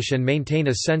establish and maintain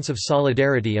a sense of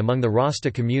solidarity among the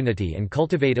Rasta community and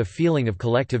cultivate a feeling of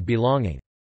collective belonging.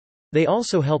 They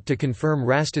also help to confirm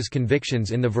Rastas'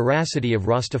 convictions in the veracity of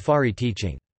Rastafari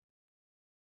teaching.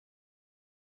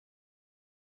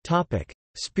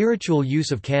 Spiritual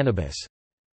use of cannabis.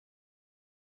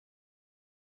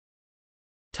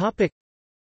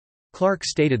 Clark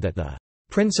stated that the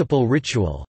principal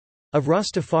ritual of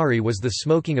Rastafari was the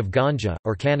smoking of ganja,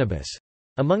 or cannabis.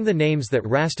 Among the names that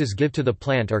Rastas give to the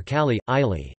plant are Kali,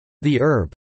 Ili, the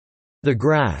herb, the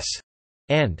grass,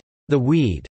 and the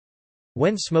weed.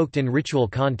 When smoked in ritual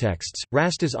contexts,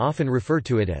 Rastas often refer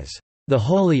to it as the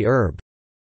holy herb.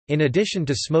 In addition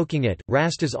to smoking it,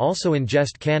 Rastas also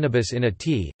ingest cannabis in a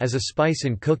tea, as a spice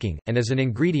in cooking, and as an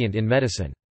ingredient in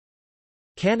medicine.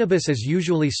 Cannabis is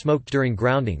usually smoked during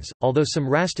groundings, although some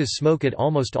Rastas smoke it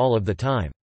almost all of the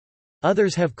time.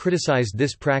 Others have criticized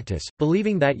this practice,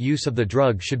 believing that use of the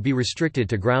drug should be restricted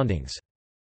to groundings.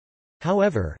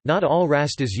 However, not all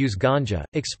Rastas use ganja,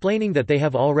 explaining that they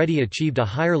have already achieved a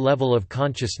higher level of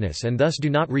consciousness and thus do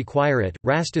not require it.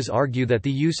 Rastas argue that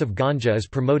the use of ganja is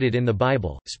promoted in the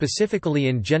Bible, specifically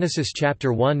in Genesis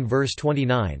chapter 1 verse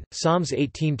 29, Psalms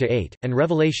 18-8, and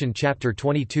Revelation chapter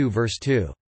 22 verse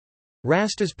 2.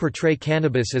 Rastas portray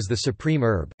cannabis as the supreme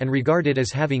herb, and regard it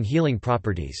as having healing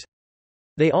properties.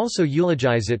 They also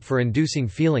eulogize it for inducing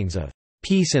feelings of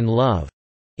peace and love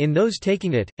in those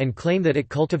taking it, and claim that it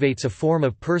cultivates a form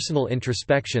of personal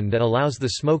introspection that allows the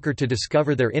smoker to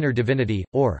discover their inner divinity,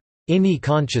 or inni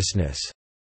consciousness.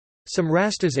 Some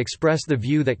Rastas express the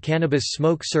view that cannabis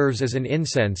smoke serves as an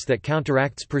incense that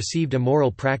counteracts perceived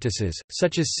immoral practices,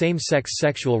 such as same-sex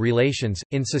sexual relations.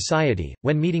 In society,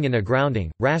 when meeting in a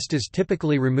grounding, Rastas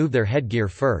typically remove their headgear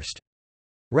first.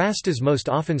 Rastas most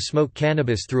often smoke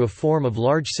cannabis through a form of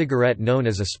large cigarette known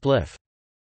as a spliff.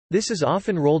 This is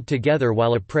often rolled together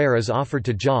while a prayer is offered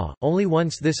to Jah. Only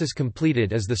once this is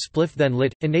completed is the spliff then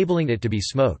lit, enabling it to be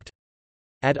smoked.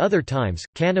 At other times,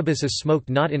 cannabis is smoked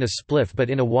not in a spliff but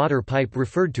in a water pipe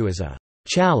referred to as a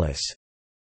chalice.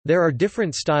 There are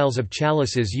different styles of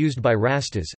chalices used by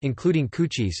Rastas, including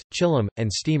kuchis, chillum,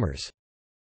 and steamers.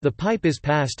 The pipe is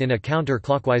passed in a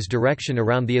counter-clockwise direction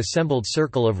around the assembled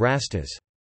circle of Rastas.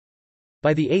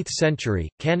 By the 8th century,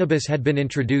 cannabis had been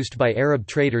introduced by Arab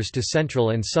traders to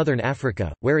Central and Southern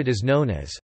Africa, where it is known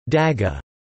as daga,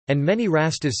 and many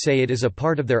Rastas say it is a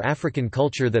part of their African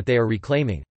culture that they are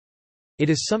reclaiming. It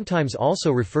is sometimes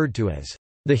also referred to as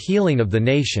the healing of the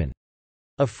nation,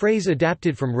 a phrase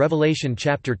adapted from Revelation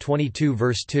chapter 22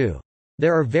 verse 2.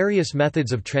 There are various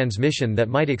methods of transmission that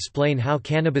might explain how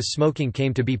cannabis smoking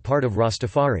came to be part of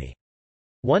Rastafari.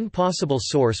 One possible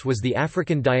source was the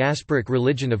African diasporic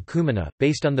religion of Kumina,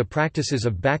 based on the practices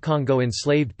of Bakongo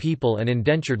enslaved people and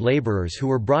indentured laborers who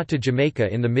were brought to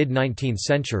Jamaica in the mid-19th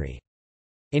century.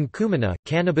 In Kumina,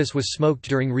 cannabis was smoked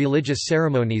during religious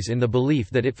ceremonies in the belief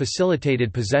that it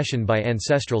facilitated possession by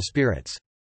ancestral spirits.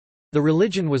 The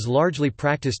religion was largely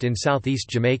practiced in southeast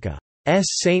Jamaica's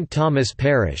St. Thomas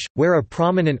Parish, where a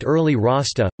prominent early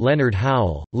Rasta, Leonard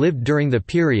Howell, lived during the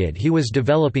period he was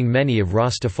developing many of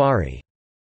Rastafari's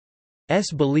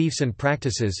beliefs and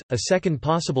practices. A second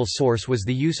possible source was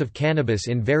the use of cannabis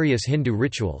in various Hindu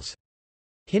rituals.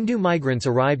 Hindu migrants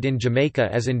arrived in Jamaica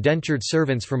as indentured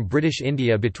servants from British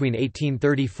India between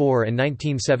 1834 and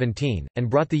 1917, and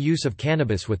brought the use of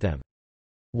cannabis with them.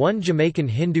 One Jamaican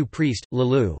Hindu priest,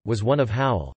 Lalu, was one of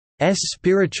Howell's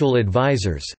spiritual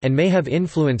advisors, and may have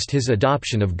influenced his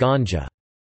adoption of ganja.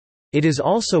 It is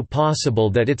also possible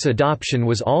that its adoption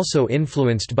was also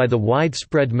influenced by the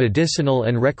widespread medicinal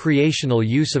and recreational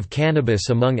use of cannabis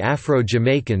among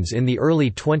Afro-Jamaicans in the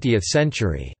early 20th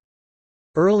century.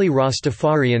 Early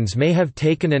Rastafarians may have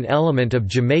taken an element of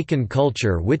Jamaican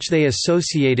culture which they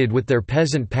associated with their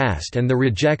peasant past and the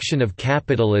rejection of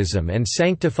capitalism and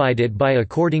sanctified it by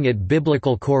according it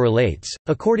biblical correlates.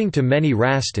 According to many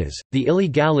Rastas, the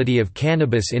illegality of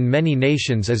cannabis in many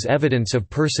nations is evidence of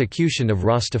persecution of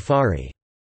Rastafari.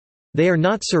 They are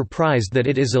not surprised that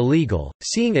it is illegal,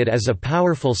 seeing it as a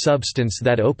powerful substance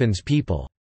that opens people's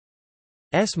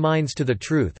minds to the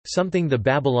truth, something the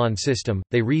Babylon system,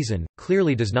 they reason,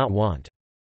 clearly does not want.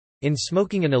 In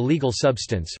smoking an illegal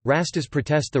substance, Rastas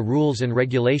protest the rules and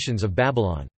regulations of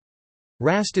Babylon.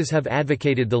 Rastas have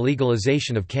advocated the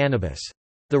legalization of cannabis.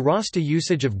 The Rasta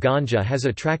usage of ganja has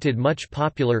attracted much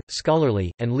popular,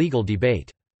 scholarly, and legal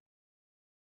debate.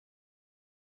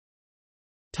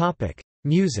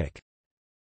 Music.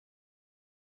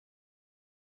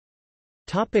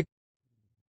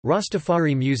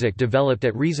 Rastafari music developed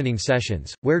at reasoning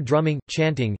sessions, where drumming,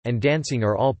 chanting, and dancing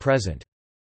are all present.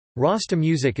 Rasta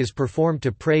music is performed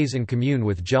to praise and commune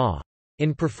with Jah.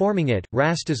 In performing it,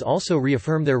 Rastas also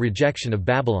reaffirm their rejection of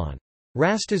Babylon.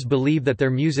 Rastas believe that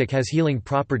their music has healing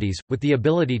properties, with the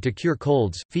ability to cure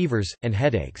colds, fevers, and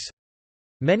headaches.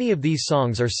 Many of these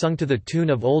songs are sung to the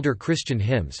tune of older Christian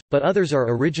hymns, but others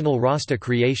are original Rasta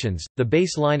creations. The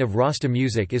bass line of Rasta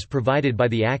music is provided by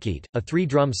the akit, a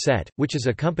 3-drum set, which is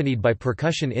accompanied by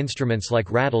percussion instruments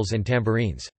like rattles and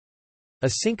tambourines. A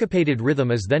syncopated rhythm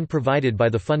is then provided by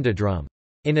the funda drum.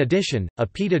 In addition, a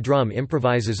pita drum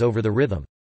improvises over the rhythm.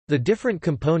 The different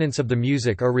components of the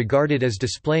music are regarded as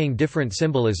displaying different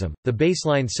symbolism. The bass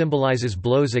line symbolizes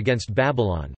blows against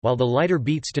Babylon, while the lighter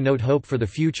beats denote hope for the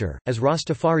future. As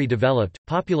Rastafari developed,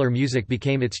 popular music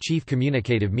became its chief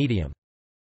communicative medium.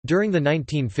 During the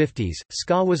 1950s,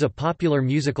 ska was a popular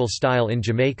musical style in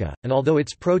Jamaica, and although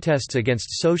its protests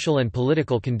against social and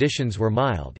political conditions were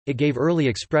mild, it gave early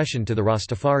expression to the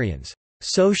Rastafarians'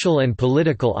 social and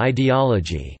political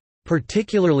ideology.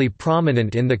 Particularly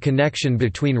prominent in the connection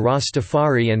between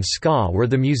Rastafari and ska were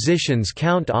the musicians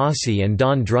Count Ossie and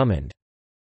Don Drummond.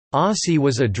 Ossie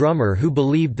was a drummer who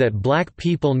believed that black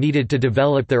people needed to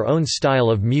develop their own style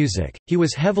of music. He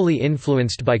was heavily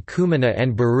influenced by Kumina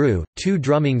and Baru, two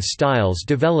drumming styles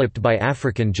developed by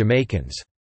African Jamaicans.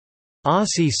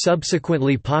 Ossie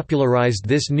subsequently popularized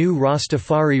this new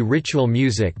Rastafari ritual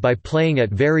music by playing at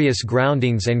various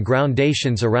groundings and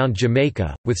groundations around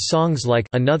Jamaica, with songs like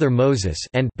Another Moses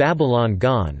and Babylon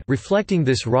Gone reflecting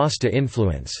this Rasta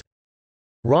influence.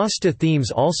 Rasta themes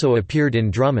also appeared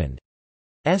in Drummond's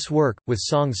work, with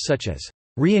songs such as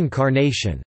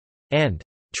Reincarnation and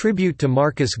Tribute to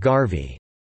Marcus Garvey.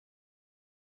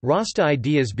 Rasta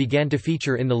ideas began to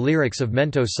feature in the lyrics of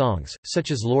Mento songs,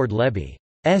 such as Lord Leby's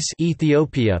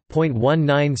Ethiopia.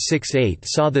 1968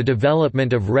 saw the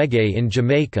development of reggae in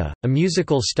Jamaica, a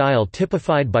musical style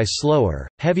typified by slower,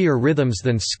 heavier rhythms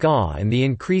than ska and the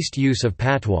increased use of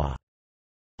patois.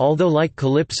 Although like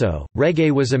calypso,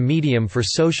 reggae was a medium for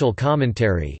social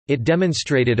commentary, it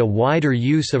demonstrated a wider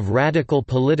use of radical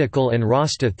political and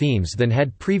Rasta themes than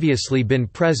had previously been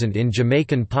present in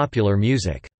Jamaican popular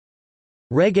music.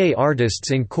 Reggae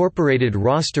artists incorporated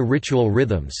Rasta ritual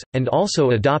rhythms, and also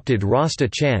adopted Rasta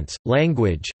chants,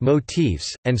 language,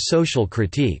 motifs, and social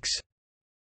critiques.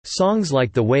 Songs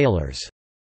like The Wailers'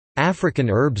 African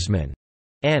Herbsman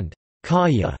and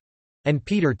Kaya and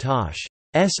Peter Tosh's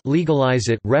Legalize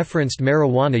It referenced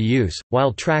marijuana use,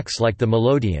 while tracks like The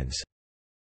Melodians'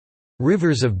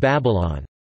 Rivers of Babylon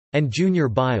and Junior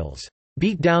Biles'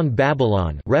 Beat Down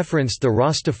Babylon referenced the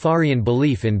Rastafarian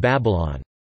belief in Babylon.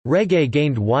 Reggae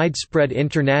gained widespread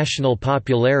international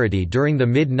popularity during the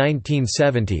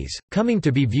mid-1970s, coming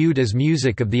to be viewed as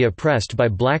music of the oppressed by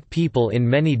black people in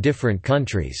many different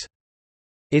countries.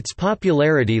 Its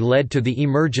popularity led to the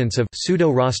emergence of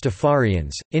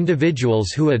pseudo-Rastafarians, individuals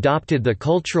who adopted the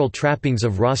cultural trappings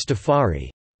of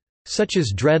Rastafari, such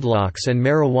as dreadlocks and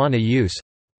marijuana use,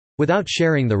 without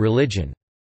sharing the religion's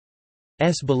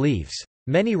beliefs.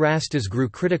 Many Rastas grew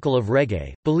critical of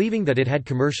reggae, believing that it had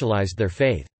commercialized their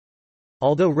faith.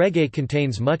 Although reggae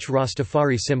contains much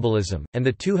Rastafari symbolism, and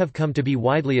the two have come to be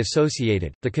widely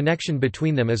associated, the connection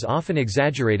between them is often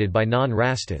exaggerated by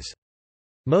non-Rastas.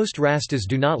 Most Rastas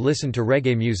do not listen to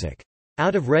reggae music.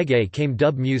 Out of reggae came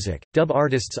dub music. Dub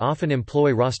artists often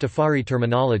employ Rastafari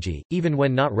terminology, even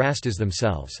when not Rastas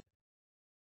themselves.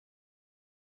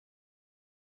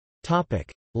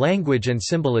 Language and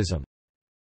symbolism.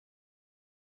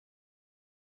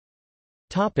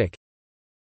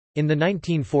 In the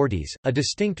 1940s, a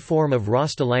distinct form of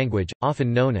Rasta language,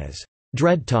 often known as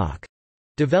dread talk,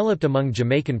 developed among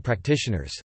Jamaican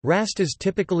practitioners. Rastas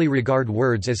typically regard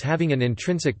words as having an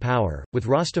intrinsic power, with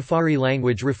Rastafari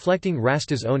language reflecting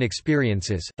Rasta's own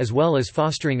experiences, as well as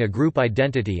fostering a group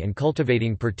identity and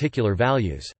cultivating particular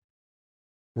values.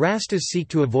 Rastas seek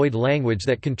to avoid language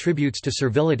that contributes to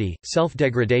servility,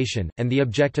 self-degradation, and the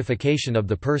objectification of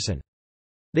the person.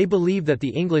 They believe that the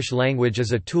English language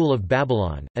is a tool of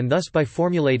Babylon, and thus by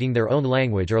formulating their own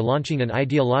language are launching an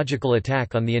ideological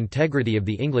attack on the integrity of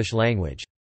the English language.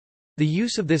 The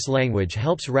use of this language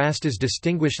helps Rastas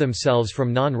distinguish themselves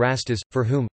from non-Rastas, for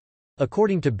whom,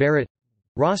 according to Barrett,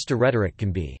 Rasta rhetoric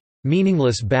can be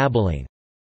meaningless babbling.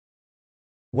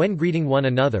 When greeting one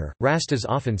another, Rastas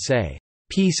often say,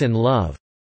 "Peace and love."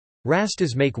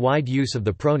 Rastas make wide use of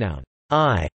the pronoun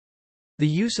I. The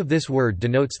use of this word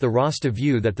denotes the Rasta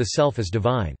view that the self is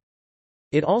divine.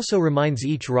 It also reminds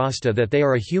each Rasta that they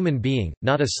are a human being,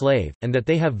 not a slave, and that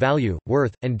they have value,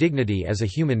 worth, and dignity as a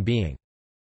human being.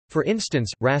 For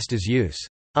instance, Rastas use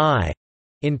I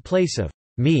in place of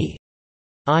me,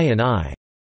 I and I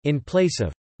in place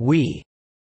of we,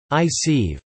 I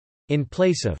sieve in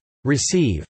place of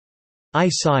receive, I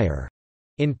sire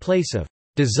in place of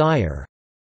desire,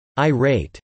 I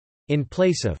rate in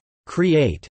place of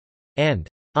create, and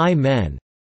I men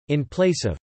in place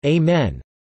of amen.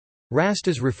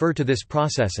 Rastas refer to this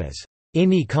process as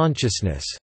inni consciousness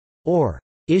or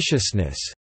ishiousness.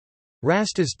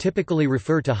 Rastas typically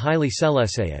refer to Haile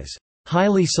Selassie as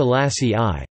Haile Selassie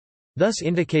I, thus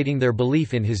indicating their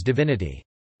belief in his divinity.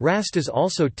 Rastas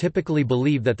also typically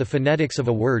believe that the phonetics of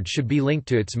a word should be linked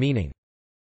to its meaning.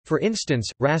 For instance,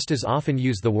 Rastas often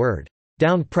use the word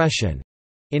downpression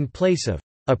in place of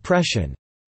oppression,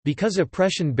 because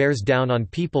oppression bears down on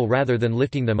people rather than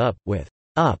lifting them up, with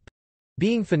up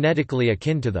being phonetically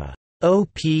akin to the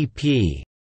OPP.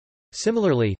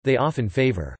 Similarly, they often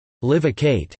favor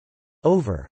livicate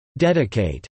over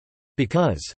dedicate,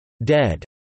 because dead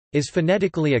is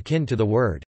phonetically akin to the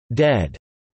word dead.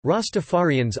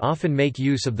 Rastafarians often make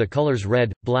use of the colors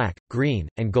red, black, green,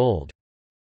 and gold.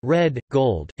 Red,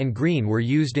 gold, and green were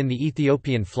used in the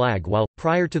Ethiopian flag while,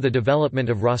 prior to the development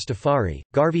of Rastafari,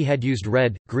 Garvey had used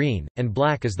red, green, and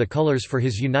black as the colors for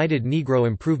his United Negro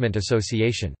Improvement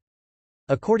Association.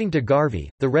 According to Garvey,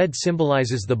 the red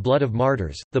symbolizes the blood of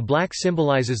martyrs, the black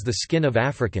symbolizes the skin of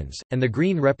Africans, and the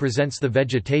green represents the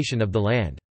vegetation of the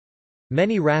land.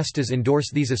 Many Rastas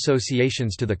endorse these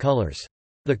associations to the colors.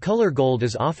 The color gold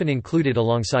is often included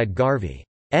alongside Garvey's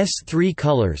three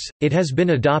colors. It has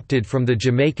been adopted from the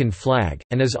Jamaican flag,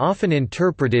 and is often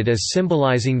interpreted as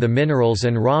symbolizing the minerals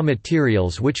and raw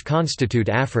materials which constitute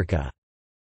Africa's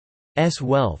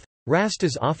wealth.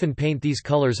 Rastas often paint these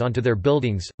colors onto their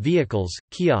buildings, vehicles,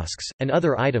 kiosks, and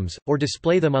other items, or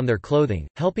display them on their clothing,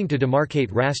 helping to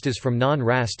demarcate Rastas from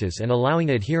non-Rastas and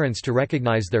allowing adherents to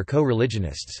recognize their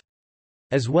co-religionists.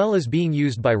 As well as being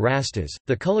used by Rastas,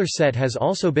 the color set has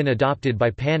also been adopted by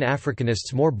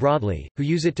Pan-Africanists more broadly, who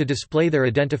use it to display their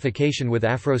identification with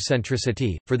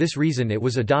Afrocentricity. For this reason it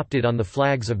was adopted on the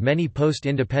flags of many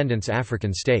post-independence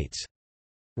African states.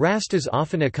 Rastas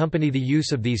often accompany the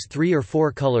use of these 3 or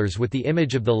 4 colors with the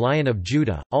image of the Lion of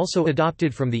Judah, also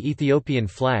adopted from the Ethiopian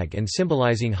flag and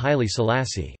symbolizing Haile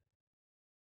Selassie.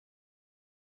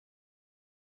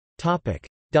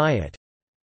 Diet.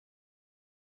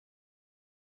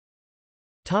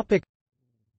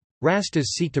 Rastas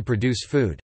seek to produce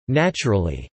food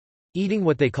naturally, eating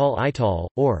what they call ital,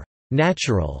 or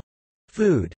natural,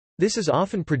 food. This is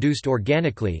often produced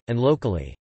organically, and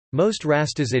locally. Most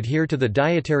Rastas adhere to the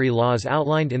dietary laws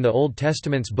outlined in the Old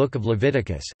Testament's Book of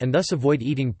Leviticus, and thus avoid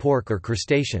eating pork or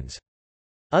crustaceans.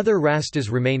 Other Rastas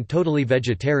remain totally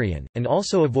vegetarian, and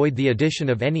also avoid the addition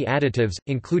of any additives,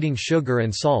 including sugar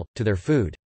and salt, to their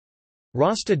food.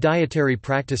 Rasta dietary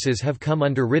practices have come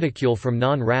under ridicule from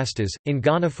non-Rastas. In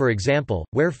Ghana, for example,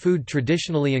 where food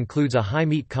traditionally includes a high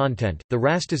meat content, the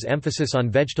Rastas' emphasis on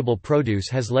vegetable produce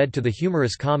has led to the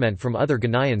humorous comment from other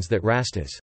Ghanaians that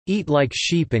Rastas eat like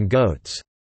sheep and goats.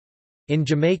 In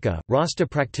Jamaica, Rasta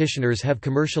practitioners have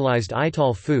commercialized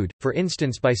ital food, for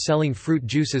instance by selling fruit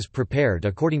juices prepared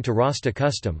according to Rasta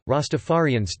custom.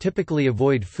 Rastafarians typically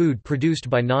avoid food produced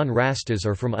by non-Rastas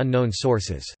or from unknown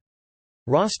sources.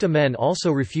 Rasta men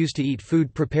also refuse to eat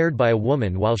food prepared by a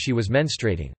woman while she was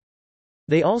menstruating.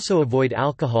 They also avoid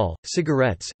alcohol,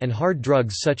 cigarettes, and hard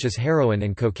drugs such as heroin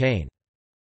and cocaine.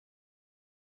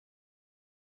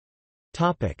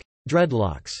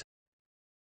 Dreadlocks.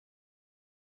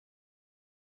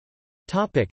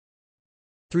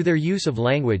 Through their use of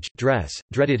language, dress,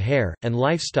 dreaded hair, and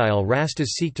lifestyle, Rastas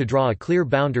seek to draw a clear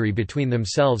boundary between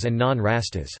themselves and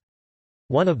non-Rastas.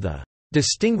 One of the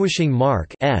distinguishing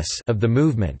marks of the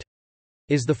movement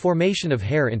is the formation of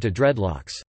hair into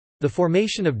dreadlocks. The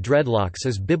formation of dreadlocks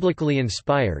is biblically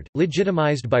inspired,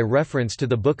 legitimized by reference to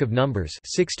the Book of Numbers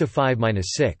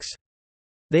 6-5-6.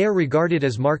 They are regarded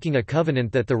as marking a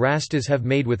covenant that the Rastas have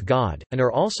made with God, and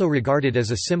are also regarded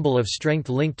as a symbol of strength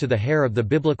linked to the hair of the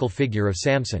biblical figure of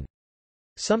Samson.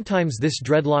 Sometimes this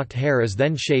dreadlocked hair is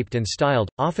then shaped and styled,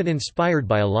 often inspired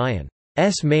by a lion's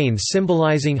mane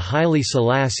symbolizing Haile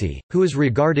Selassie, who is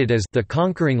regarded as the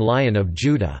conquering Lion of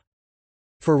Judah.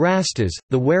 For Rastas,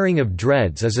 the wearing of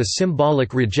dreads is a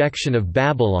symbolic rejection of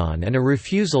Babylon and a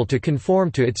refusal to conform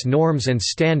to its norms and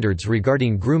standards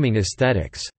regarding grooming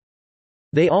aesthetics.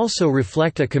 They also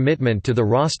reflect a commitment to the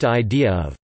Rasta idea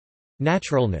of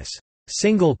naturalness.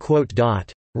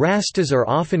 Rastas are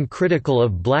often critical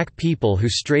of black people who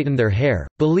straighten their hair,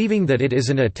 believing that it is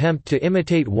an attempt to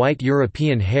imitate white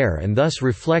European hair and thus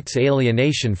reflects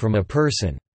alienation from a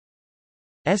person's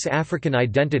African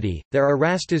identity. There are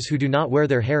Rastas who do not wear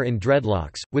their hair in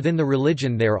dreadlocks. Within the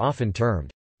religion, they are often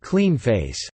termed clean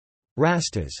face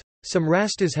Rastas. Some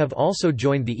Rastas have also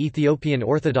joined the Ethiopian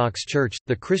Orthodox Church,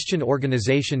 the Christian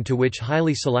organization to which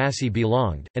Haile Selassie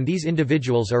belonged, and these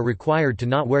individuals are required to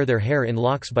not wear their hair in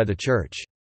locks by the church.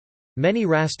 Many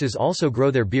Rastas also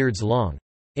grow their beards long.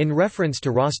 In reference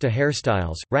to Rasta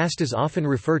hairstyles, Rastas often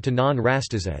refer to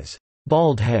non-Rastas as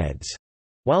bald heads,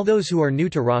 while those who are new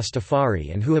to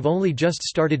Rastafari and who have only just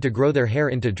started to grow their hair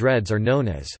into dreads are known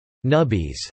as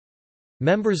nubbies.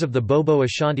 Members of the Bobo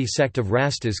Ashanti sect of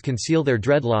Rastas conceal their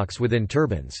dreadlocks within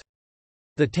turbans.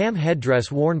 The tam headdress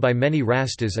worn by many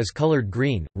Rastas is colored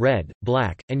green, red,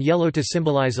 black, and yellow to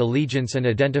symbolize allegiance and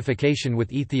identification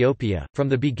with Ethiopia. From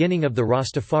the beginning of the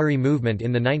Rastafari movement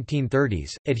in the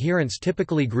 1930s, adherents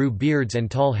typically grew beards and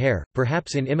tall hair,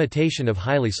 perhaps in imitation of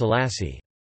Haile Selassie.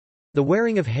 The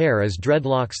wearing of hair as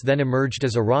dreadlocks then emerged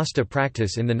as a Rasta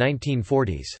practice in the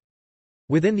 1940s.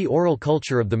 Within the oral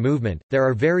culture of the movement, there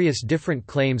are various different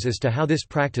claims as to how this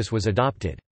practice was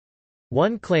adopted.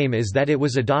 One claim is that it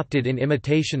was adopted in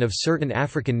imitation of certain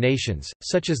African nations,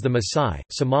 such as the Maasai,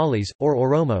 Somalis, or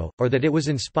Oromo, or that it was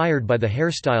inspired by the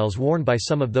hairstyles worn by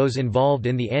some of those involved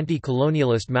in the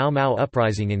anti-colonialist Mau Mau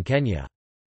uprising in Kenya.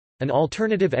 An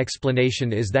alternative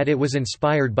explanation is that it was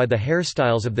inspired by the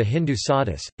hairstyles of the Hindu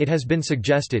sadhus. It has been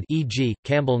suggested, e.g.,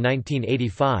 Campbell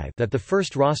 1985, that the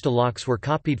first Rasta locks were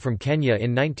copied from Kenya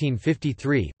in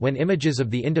 1953, when images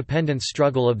of the independence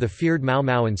struggle of the feared Mau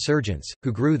Mau insurgents,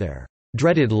 who grew their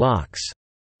dreaded locks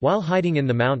while hiding in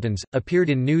the mountains, appeared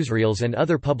in newsreels and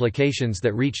other publications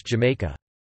that reached Jamaica.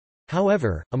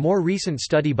 However, a more recent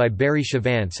study by Barry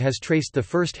Chavance has traced the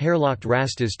first hairlocked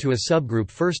Rastas to a subgroup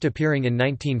first appearing in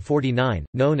 1949,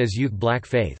 known as Youth Black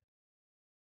Faith.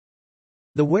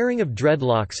 The wearing of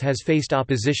dreadlocks has faced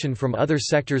opposition from other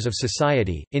sectors of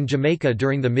society. In Jamaica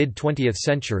during the mid-20th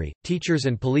century, teachers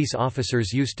and police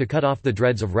officers used to cut off the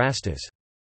dreads of Rastas.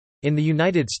 In the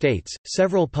United States,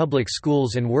 several public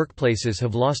schools and workplaces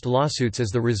have lost lawsuits as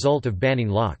the result of banning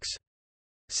locks.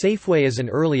 Safeway is an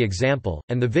early example,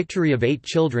 and the victory of 8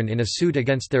 children in a suit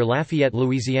against their Lafayette,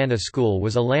 Louisiana school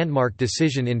was a landmark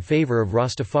decision in favor of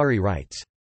Rastafari rights.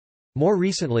 More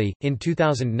recently, in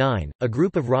 2009, a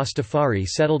group of Rastafari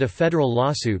settled a federal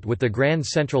lawsuit with the Grand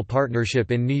Central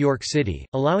Partnership in New York City,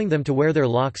 allowing them to wear their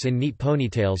locks in neat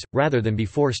ponytails, rather than be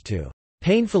forced to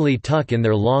painfully tuck in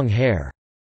their long hair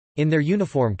in their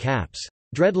uniform caps.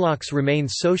 Dreadlocks remain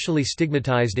socially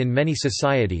stigmatized in many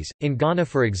societies. In Ghana,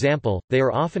 for example, they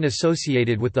are often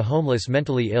associated with the homeless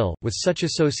mentally ill, with such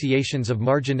associations of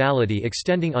marginality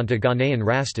extending onto Ghanaian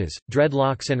Rastas.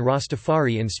 Dreadlocks and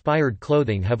Rastafari-inspired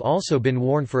clothing have also been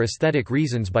worn for aesthetic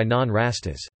reasons by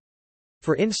non-Rastas.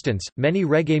 For instance, many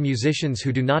reggae musicians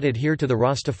who do not adhere to the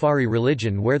Rastafari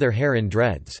religion wear their hair in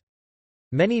dreads.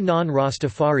 Many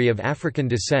non-Rastafari of African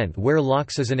descent wear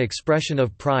locks as an expression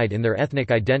of pride in their ethnic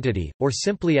identity, or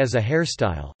simply as a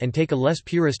hairstyle, and take a less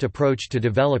purist approach to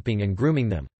developing and grooming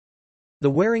them. The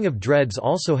wearing of dreads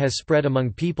also has spread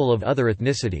among people of other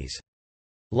ethnicities.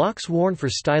 Locks worn for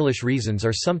stylish reasons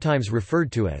are sometimes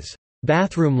referred to as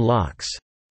bathroom locks,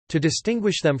 to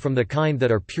distinguish them from the kind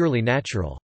that are purely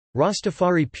natural.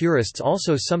 Rastafari purists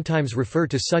also sometimes refer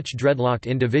to such dreadlocked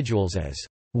individuals as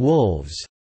wolves,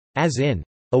 as in,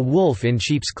 a wolf in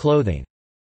sheep's clothing,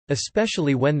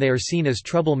 especially when they are seen as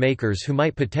troublemakers who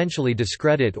might potentially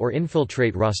discredit or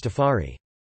infiltrate Rastafari.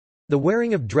 The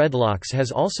wearing of dreadlocks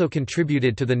has also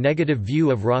contributed to the negative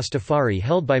view of Rastafari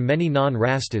held by many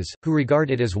non-Rastas, who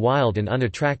regard it as wild and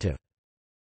unattractive.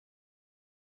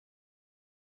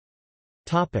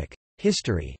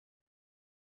 History.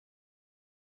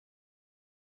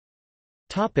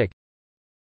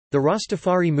 The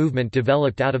Rastafari movement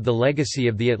developed out of the legacy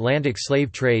of the Atlantic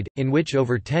slave trade, in which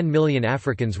over 10 million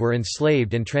Africans were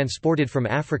enslaved and transported from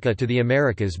Africa to the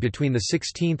Americas between the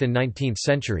 16th and 19th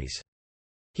centuries.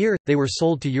 Here, they were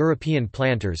sold to European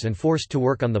planters and forced to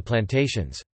work on the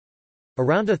plantations.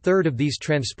 Around a third of these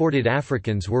transported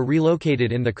Africans were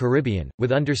relocated in the Caribbean,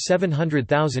 with under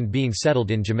 700,000 being settled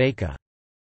in Jamaica.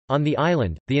 On the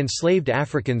island, the enslaved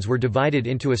Africans were divided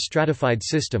into a stratified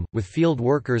system, with field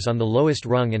workers on the lowest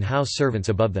rung and house servants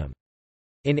above them.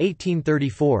 In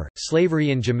 1834,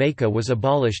 slavery in Jamaica was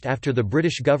abolished after the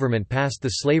British government passed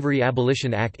the Slavery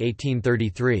Abolition Act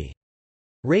 1833.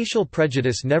 Racial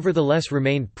prejudice nevertheless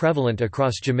remained prevalent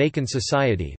across Jamaican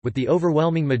society, with the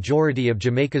overwhelming majority of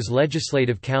Jamaica's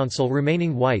legislative council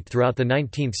remaining white throughout the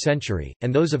 19th century,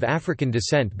 and those of African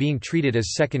descent being treated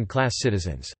as second-class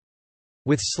citizens.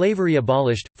 With slavery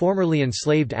abolished, formerly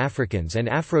enslaved Africans and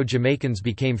Afro-Jamaicans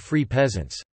became free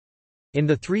peasants. In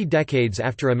the 3 decades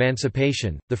after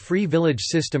emancipation, the free village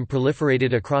system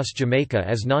proliferated across Jamaica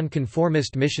as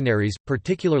nonconformist missionaries,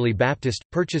 particularly Baptist,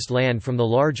 purchased land from the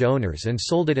large owners and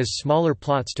sold it as smaller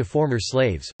plots to former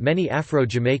slaves. Many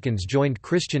Afro-Jamaicans joined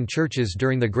Christian churches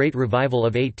during the Great Revival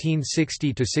of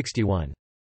 1860–61.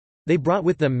 They brought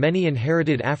with them many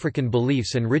inherited African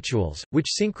beliefs and rituals,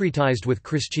 which syncretized with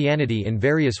Christianity in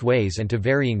various ways and to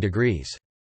varying degrees.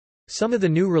 Some of the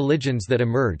new religions that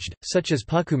emerged, such as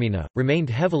Pukumina, remained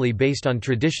heavily based on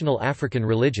traditional African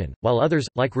religion, while others,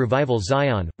 like Revival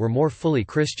Zion, were more fully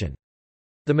Christian.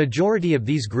 The majority of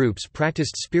these groups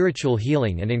practiced spiritual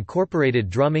healing and incorporated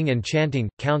drumming and chanting,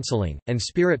 counseling, and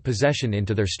spirit possession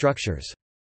into their structures.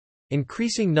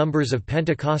 Increasing numbers of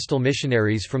Pentecostal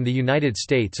missionaries from the United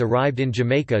States arrived in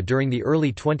Jamaica during the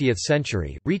early 20th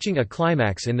century, reaching a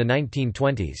climax in the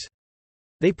 1920s.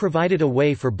 They provided a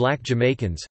way for black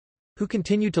Jamaicans, who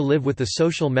continued to live with the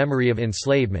social memory of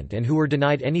enslavement and who were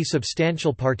denied any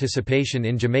substantial participation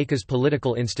in Jamaica's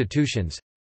political institutions,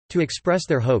 to express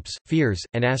their hopes, fears,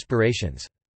 and aspirations.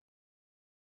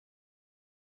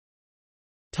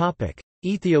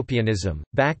 Ethiopianism,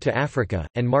 Back to Africa,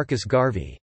 and Marcus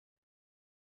Garvey.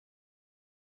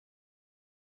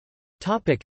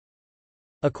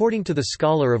 According to the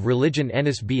scholar of religion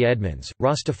Ennis B. Edmonds,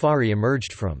 Rastafari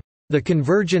emerged from the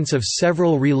convergence of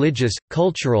several religious,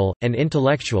 cultural, and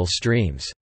intellectual streams,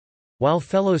 while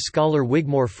fellow scholar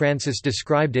Wigmore Francis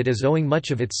described it as owing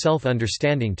much of its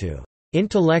self-understanding to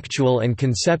intellectual and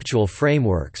conceptual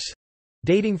frameworks,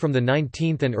 dating from the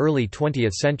 19th and early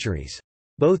 20th centuries.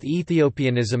 Both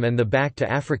Ethiopianism and the Back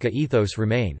to Africa ethos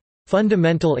remain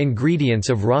fundamental ingredients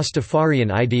of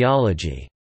Rastafarian ideology.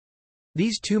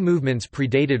 These two movements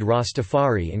predated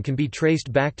Rastafari and can be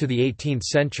traced back to the 18th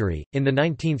century. In the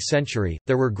 19th century,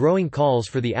 there were growing calls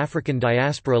for the African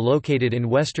diaspora located in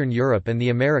Western Europe and the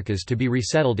Americas to be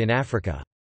resettled in Africa.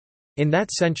 In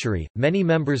that century, many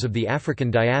members of the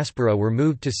African diaspora were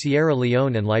moved to Sierra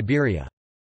Leone and Liberia.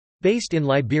 Based in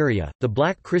Liberia, the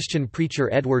black Christian preacher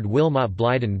Edward Wilmot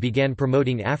Blyden began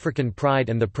promoting African pride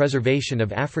and the preservation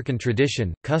of African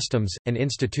tradition, customs, and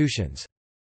institutions.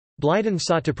 Blyden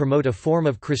sought to promote a form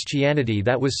of Christianity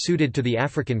that was suited to the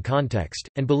African context,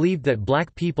 and believed that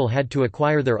black people had to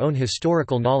acquire their own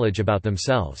historical knowledge about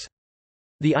themselves.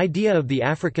 The idea of the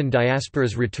African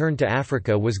diaspora's return to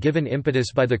Africa was given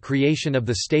impetus by the creation of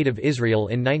the State of Israel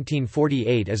in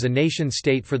 1948 as a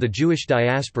nation-state for the Jewish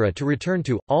diaspora to return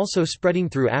to. Also spreading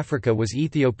through Africa was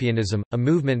Ethiopianism, a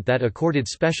movement that accorded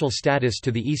special status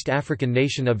to the East African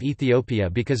nation of Ethiopia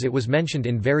because it was mentioned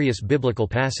in various biblical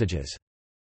passages.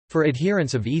 For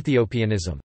adherents of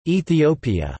Ethiopianism,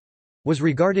 Ethiopia was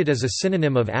regarded as a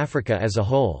synonym of Africa as a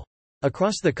whole.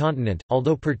 Across the continent,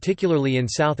 although particularly in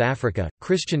South Africa,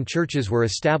 Christian churches were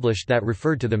established that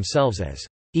referred to themselves as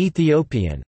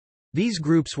Ethiopian. These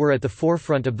groups were at the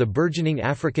forefront of the burgeoning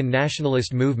African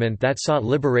nationalist movement that sought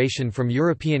liberation from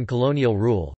European colonial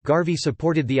rule. Garvey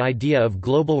supported the idea of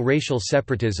global racial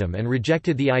separatism and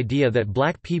rejected the idea that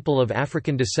black people of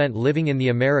African descent living in the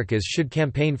Americas should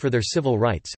campaign for their civil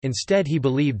rights. Instead, he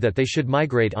believed that they should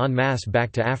migrate en masse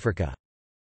back to Africa.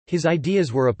 His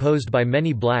ideas were opposed by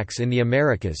many blacks in the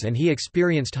Americas and he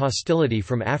experienced hostility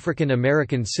from African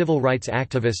American civil rights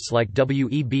activists like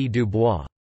W.E.B. Du Bois.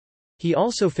 He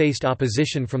also faced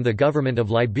opposition from the government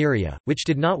of Liberia, which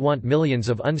did not want millions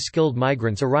of unskilled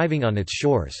migrants arriving on its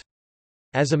shores.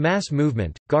 As a mass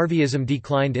movement, Garveyism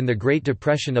declined in the Great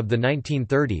Depression of the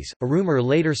 1930s. A rumor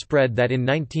later spread that in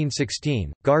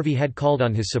 1916, Garvey had called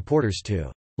on his supporters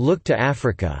to look to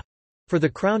Africa for the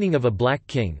crowning of a black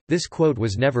king. This quote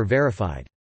was never verified.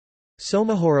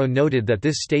 Somahoro noted that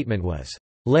this statement was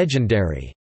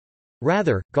legendary.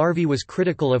 Rather, Garvey was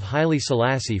critical of Haile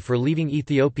Selassie for leaving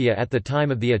Ethiopia at the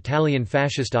time of the Italian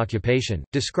fascist occupation,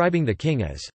 describing the king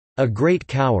as a great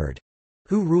coward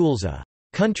who rules a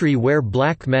country where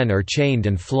black men are chained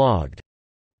and flogged.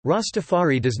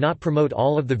 Rastafari does not promote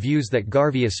all of the views that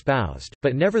Garvey espoused,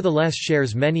 but nevertheless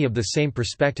shares many of the same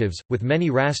perspectives, with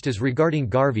many Rastas regarding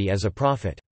Garvey as a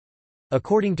prophet.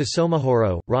 According to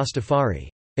Somahoro, Rastafari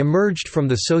emerged from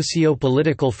the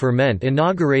socio-political ferment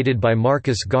inaugurated by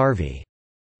Marcus Garvey,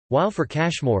 while for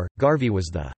Cashmore, Garvey was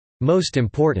the most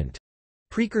important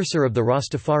precursor of the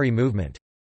Rastafari movement.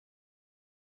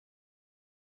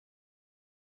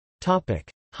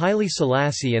 Haile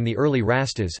Selassie and the Early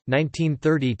Rastas,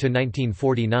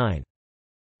 1930–1949.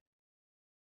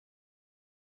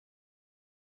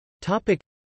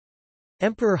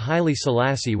 Emperor Haile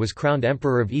Selassie was crowned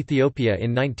Emperor of Ethiopia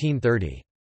in 1930.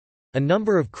 A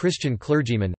number of Christian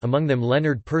clergymen, among them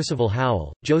Leonard Percival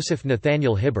Howell, Joseph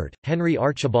Nathaniel Hibbert, Henry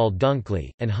Archibald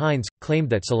Dunkley, and Hines, claimed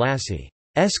that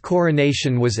Selassie's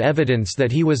coronation was evidence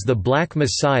that he was the Black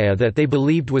Messiah that they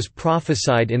believed was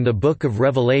prophesied in the Book of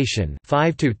Revelation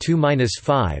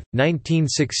 5-2-5,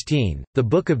 1916, the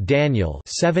Book of Daniel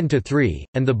 7-3,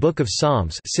 and the Book of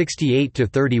Psalms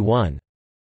 68-31.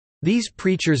 These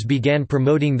preachers began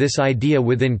promoting this idea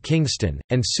within Kingston,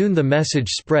 and soon the message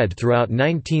spread throughout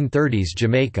 1930s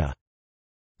Jamaica.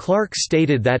 Clark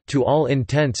stated that, to all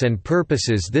intents and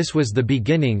purposes, this was the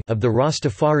beginning of the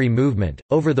Rastafari movement.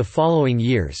 Over the following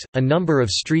years, a number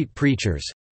of street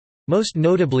preachers, most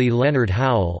notably Leonard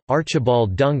Howell,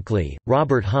 Archibald Dunkley,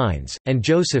 Robert Hines, and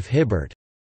Joseph Hibbert,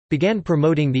 began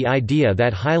promoting the idea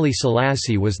that Haile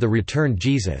Selassie was the returned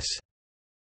Jesus.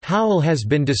 Howell has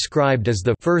been described as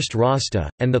the first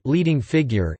Rasta, and the leading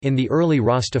figure in the early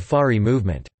Rastafari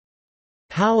movement.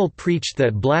 Howell preached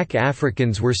that black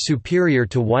Africans were superior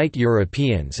to white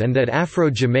Europeans and that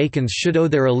Afro-Jamaicans should owe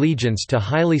their allegiance to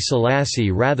Haile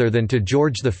Selassie rather than to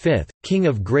George V, King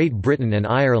of Great Britain and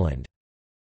Ireland.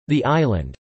 The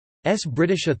island's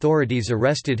British authorities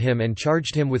arrested him and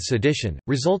charged him with sedition,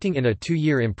 resulting in a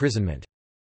 2-year imprisonment.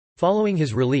 Following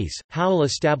his release, Howell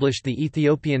established the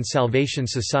Ethiopian Salvation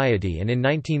Society and in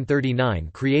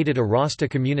 1939 created a Rasta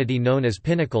community known as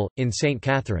Pinnacle, in St.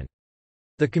 Catherine.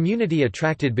 The community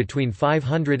attracted between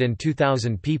 500 and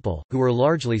 2,000 people, who were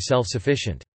largely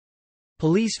self-sufficient.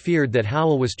 Police feared that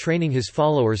Howell was training his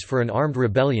followers for an armed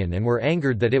rebellion and were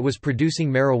angered that it was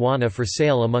producing marijuana for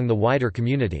sale among the wider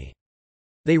community.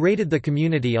 They raided the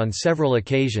community on several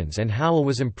occasions and Howell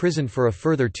was imprisoned for a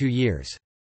further 2 years.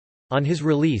 On his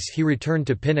release he returned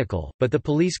to Pinnacle, but the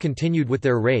police continued with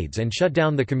their raids and shut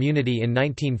down the community in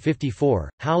 1954.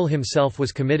 Howell himself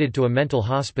was committed to a mental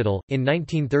hospital. In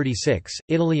 1936,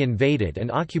 Italy invaded and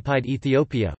occupied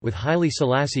Ethiopia, with Haile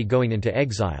Selassie going into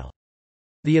exile.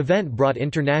 The event brought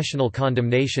international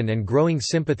condemnation and growing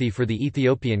sympathy for the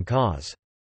Ethiopian cause.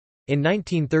 In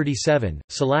 1937,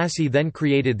 Selassie then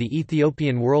created the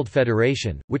Ethiopian World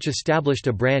Federation, which established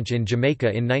a branch in Jamaica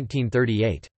in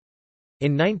 1938.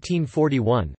 In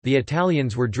 1941, the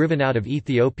Italians were driven out of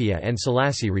Ethiopia and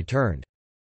Selassie returned.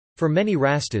 For many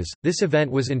Rastas, this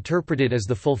event was interpreted as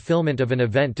the fulfillment of an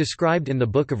event described in the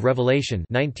Book of Revelation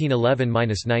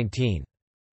 19:11–19.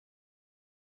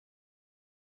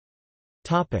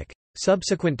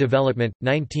 Subsequent development,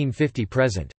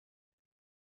 1950–present.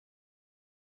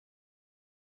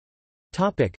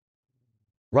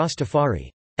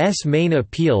 Rastafari's main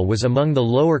appeal was among the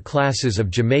lower classes of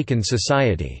Jamaican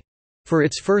society. For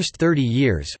its first 30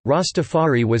 years,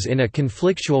 Rastafari was in a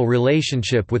conflictual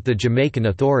relationship with the Jamaican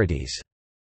authorities.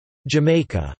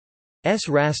 Jamaica's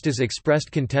Rastas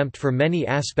expressed contempt for many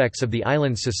aspects of the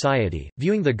island's society,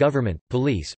 viewing the government,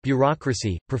 police,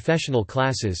 bureaucracy, professional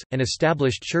classes, and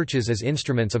established churches as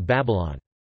instruments of Babylon.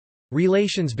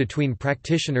 Relations between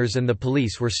practitioners and the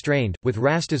police were strained, with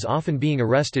Rastas often being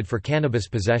arrested for cannabis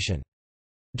possession.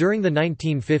 During the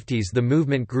 1950s the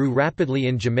movement grew rapidly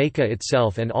in Jamaica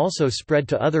itself and also spread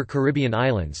to other Caribbean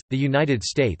islands, the United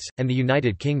States, and the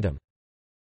United Kingdom.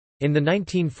 In the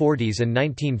 1940s and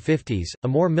 1950s, a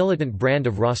more militant brand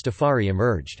of Rastafari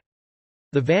emerged.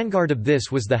 The vanguard of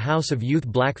this was the House of Youth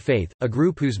Black Faith, a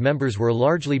group whose members were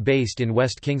largely based in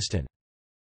West Kingston.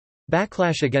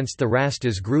 Backlash against the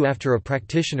Rastas grew after a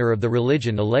practitioner of the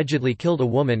religion allegedly killed a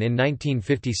woman in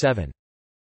 1957.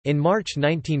 In March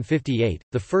 1958,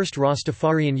 the first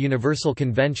Rastafarian Universal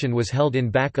Convention was held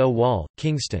in Back O Wall,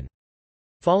 Kingston.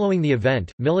 Following the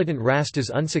event, militant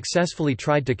Rastas unsuccessfully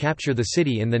tried to capture the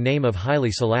city in the name of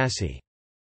Haile Selassie.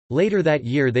 Later that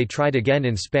year they tried again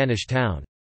in Spanish Town.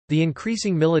 The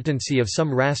increasing militancy of some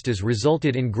Rastas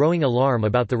resulted in growing alarm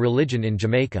about the religion in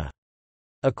Jamaica.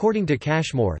 According to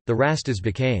Cashmore, the Rastas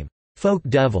became folk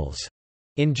devils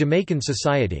in Jamaican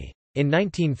society. In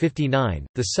 1959,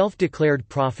 the self-declared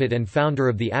prophet and founder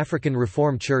of the African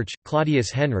Reformed Church,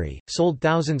 Claudius Henry, sold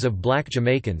thousands of black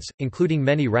Jamaicans, including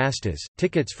many Rastas,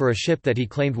 tickets for a ship that he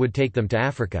claimed would take them to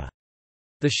Africa.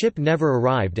 The ship never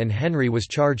arrived and Henry was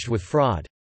charged with fraud.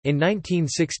 In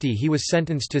 1960 he was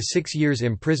sentenced to 6 years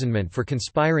imprisonment for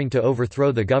conspiring to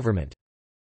overthrow the government.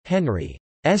 Henry's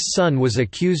son was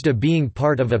accused of being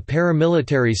part of a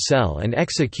paramilitary cell and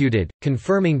executed,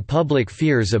 confirming public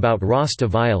fears about Rasta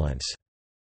violence.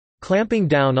 Clamping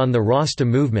down on the Rasta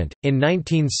movement, in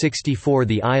 1964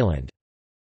 the island's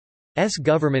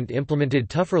government implemented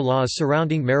tougher laws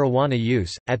surrounding marijuana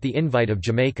use. At the invite of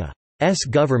Jamaica's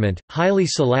government, Haile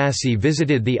Selassie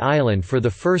visited the island for the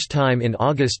first time in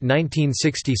August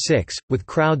 1966, with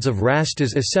crowds of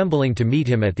Rastas assembling to meet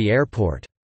him at the airport.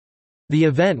 The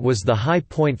event was the high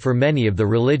point for many of the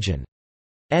religion's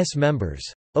members.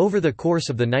 Over the course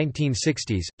of the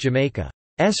 1960s,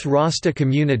 Jamaica's Rasta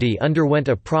community underwent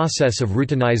a process of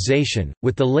routinization,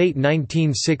 with the late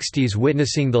 1960s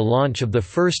witnessing the launch of the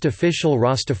first official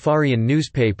Rastafarian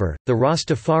newspaper, the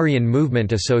Rastafarian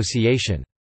Movement Association's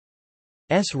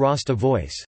Rasta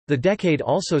Voice. The decade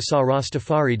also saw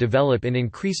Rastafari develop in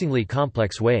increasingly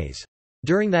complex ways.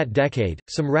 During that decade,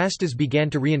 some Rastas began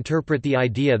to reinterpret the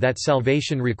idea that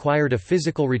salvation required a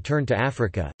physical return to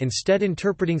Africa, instead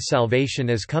interpreting salvation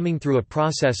as coming through a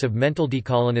process of mental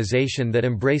decolonization that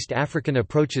embraced African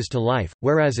approaches to life,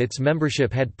 whereas its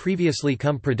membership had previously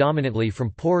come predominantly from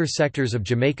poorer sectors of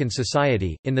Jamaican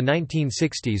society. In the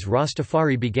 1960s,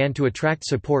 Rastafari began to attract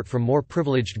support from more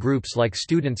privileged groups like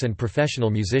students and professional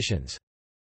musicians.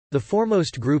 The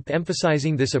foremost group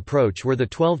emphasizing this approach were the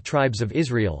 12 Tribes of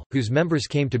Israel, whose members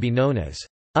came to be known as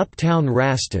Uptown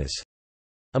Rastas.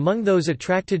 Among those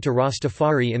attracted to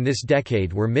Rastafari in this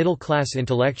decade were middle-class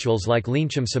intellectuals like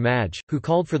Leancham Samaj, who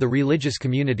called for the religious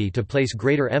community to place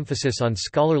greater emphasis on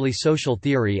scholarly social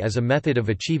theory as a method of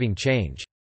achieving change.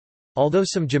 Although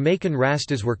some Jamaican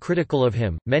Rastas were critical of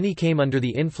him, many came under the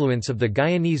influence of the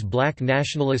Guyanese black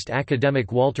nationalist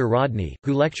academic Walter Rodney,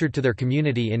 who lectured to their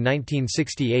community in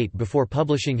 1968 before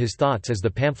publishing his thoughts as the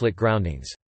pamphlet Groundings.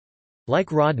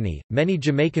 Like Rodney, many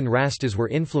Jamaican Rastas were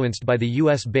influenced by the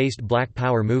US-based Black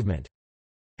Power movement.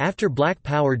 After Black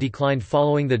Power declined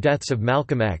following the deaths of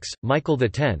Malcolm X, Michael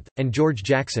X, and George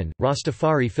Jackson,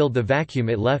 Rastafari filled the vacuum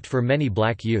it left for many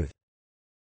black youth.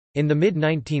 In the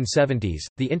mid-1970s,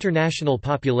 the international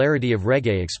popularity of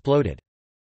reggae exploded.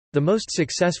 The most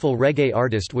successful reggae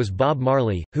artist was Bob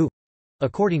Marley, who,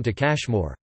 according to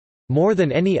Cashmore, more than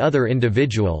any other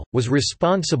individual, was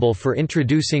responsible for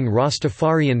introducing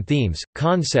Rastafarian themes,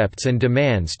 concepts and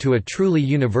demands to a truly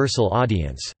universal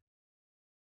audience.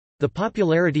 The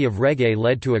popularity of reggae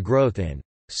led to a growth in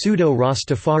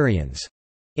pseudo-Rastafarians,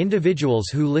 individuals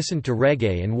who listened to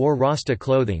reggae and wore Rasta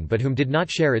clothing but whom did not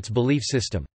share its belief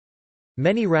system.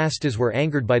 Many Rastas were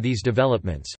angered by these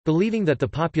developments, believing that the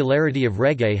popularity of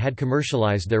reggae had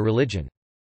commercialized their religion.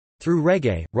 Through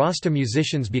reggae, Rasta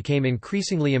musicians became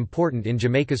increasingly important in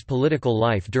Jamaica's political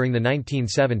life during the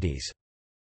 1970s.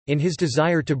 In his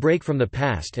desire to break from the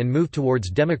past and move towards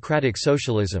democratic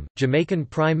socialism, Jamaican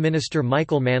Prime Minister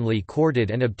Michael Manley courted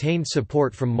and obtained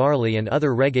support from Marley and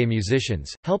other reggae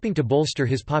musicians, helping to bolster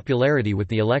his popularity with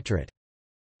the electorate.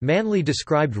 Manley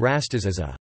described Rastas as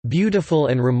a beautiful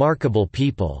and remarkable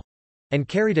people, and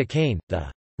carried a cane,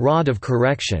 the rod of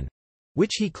correction,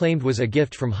 which he claimed was a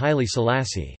gift from Haile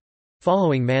Selassie.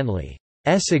 Following Manley's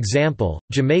example,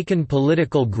 Jamaican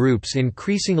political groups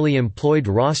increasingly employed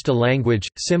Rasta language,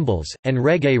 symbols, and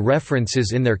reggae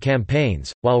references in their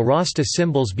campaigns, while Rasta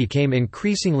symbols became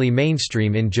increasingly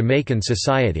mainstream in Jamaican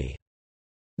society.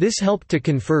 This helped to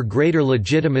confer greater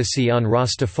legitimacy on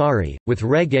Rastafari, with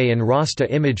reggae and Rasta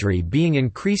imagery being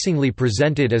increasingly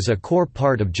presented as a core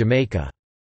part of Jamaica's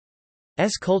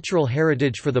cultural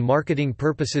heritage. For the marketing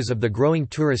purposes of the growing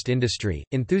tourist industry,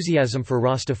 enthusiasm for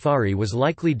Rastafari was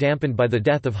likely dampened by the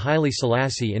death of Haile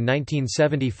Selassie in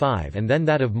 1975 and then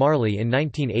that of Marley in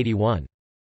 1981.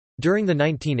 During the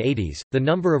 1980s, the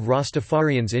number of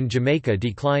Rastafarians in Jamaica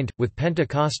declined, with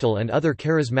Pentecostal and other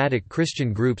charismatic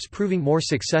Christian groups proving more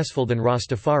successful than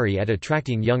Rastafari at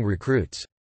attracting young recruits.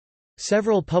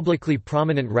 Several publicly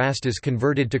prominent Rastas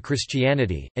converted to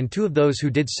Christianity, and two of those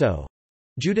who did so,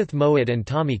 Judith Mowat and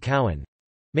Tommy Cowan,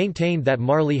 maintained that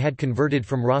Marley had converted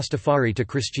from Rastafari to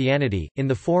Christianity, in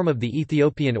the form of the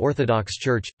Ethiopian Orthodox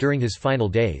Church, during his final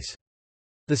days.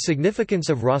 The significance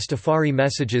of Rastafari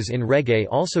messages in reggae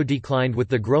also declined with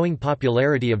the growing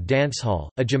popularity of dancehall,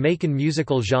 a Jamaican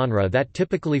musical genre that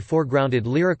typically foregrounded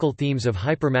lyrical themes of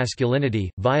hypermasculinity,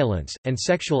 violence, and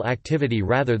sexual activity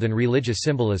rather than religious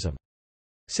symbolism.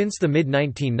 Since the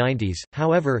mid-1990s,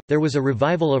 however, there was a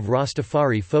revival of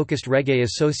Rastafari-focused reggae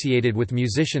associated with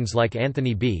musicians like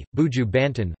Anthony B., Buju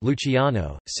Banton,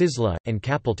 Luciano, Sizzla, and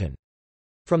Capleton.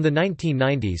 From the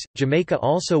 1990s, Jamaica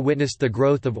also witnessed the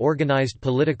growth of organized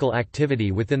political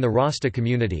activity within the Rasta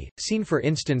community, seen for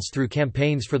instance through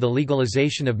campaigns for the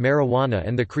legalization of marijuana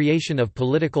and the creation of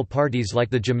political parties like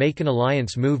the Jamaican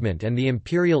Alliance Movement and the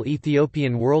Imperial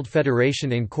Ethiopian World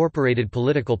Federation Incorporated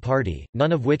Political Party,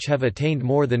 none of which have attained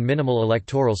more than minimal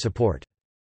electoral support.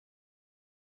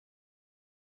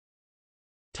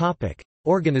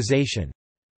 Organization.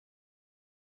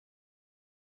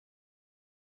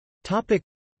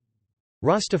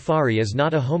 Rastafari is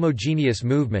not a homogeneous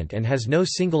movement and has no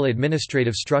single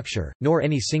administrative structure, nor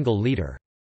any single leader.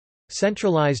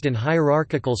 Centralized and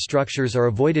hierarchical structures are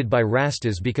avoided by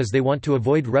Rastas because they want to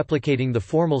avoid replicating the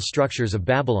formal structures of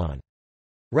Babylon.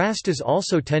 Rastas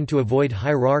also tend to avoid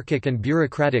hierarchic and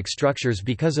bureaucratic structures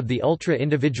because of the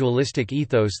ultra-individualistic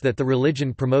ethos that the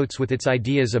religion promotes with its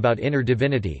ideas about inner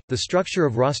divinity. The structure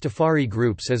of Rastafari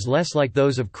groups is less like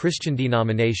those of Christian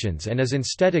denominations and is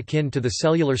instead akin to the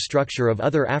cellular structure of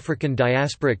other African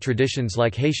diasporic traditions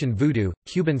like Haitian Voodoo,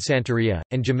 Cuban Santeria,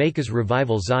 and Jamaica's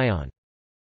Revival Zion.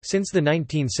 Since the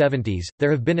 1970s, there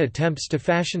have been attempts to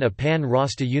fashion a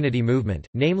pan-Rasta unity movement,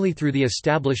 namely through the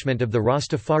establishment of the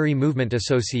Rastafari Movement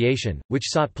Association, which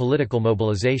sought political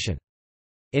mobilization.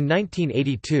 In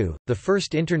 1982, the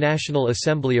first International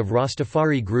Assembly of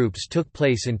Rastafari Groups took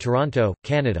place in Toronto,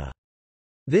 Canada.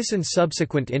 This and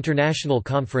subsequent international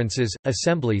conferences,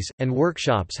 assemblies, and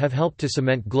workshops have helped to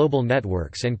cement global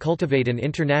networks and cultivate an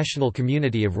international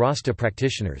community of Rasta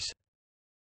practitioners.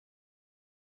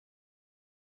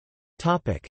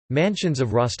 Mansions of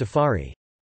Rastafari.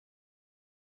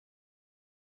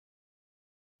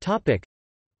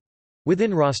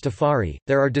 Within Rastafari,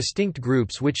 there are distinct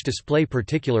groups which display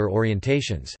particular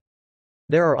orientations.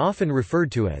 There are often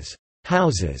referred to as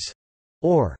houses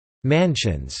or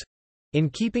mansions, in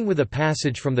keeping with a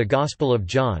passage from the Gospel of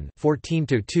John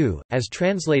 14:2, as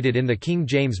translated in the King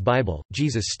James Bible.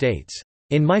 Jesus states,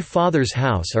 "In my Father's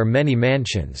house are many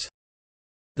mansions."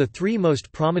 The three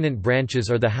most prominent branches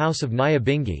are the House of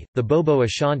Nyabingi, the Bobo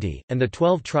Ashanti, and the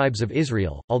 12 Tribes of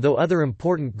Israel, although other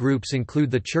important groups include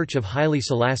the Church of Haile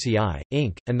Selassie I,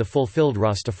 Inc., and the Fulfilled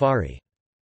Rastafari.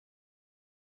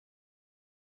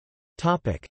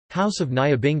 House of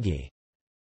Nyabingi.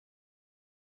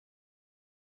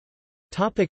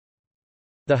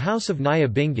 The House of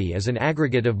Nyabingi is an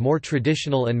aggregate of more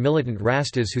traditional and militant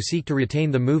Rastas who seek to retain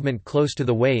the movement close to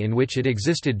the way in which it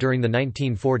existed during the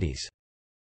 1940s.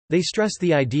 They stress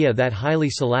the idea that Haile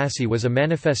Selassie was a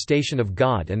manifestation of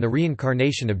God and the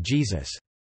reincarnation of Jesus.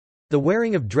 The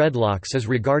wearing of dreadlocks is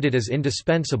regarded as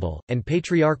indispensable, and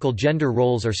patriarchal gender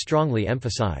roles are strongly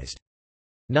emphasized.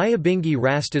 Nyabingi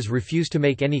Rastas refuse to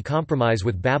make any compromise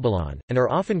with Babylon, and are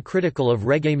often critical of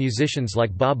reggae musicians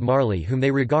like Bob Marley, whom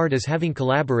they regard as having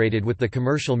collaborated with the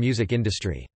commercial music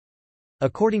industry.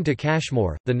 According to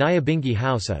Cashmore, the Nyabingi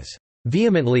House is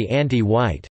vehemently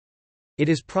anti-white. It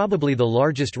is probably the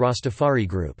largest Rastafari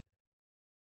group.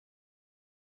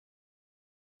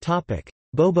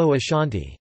 Bobo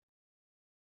Ashanti.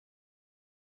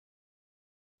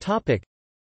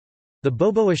 The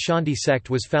Bobo Ashanti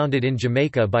sect was founded in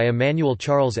Jamaica by Emmanuel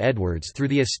Charles Edwards through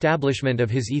the establishment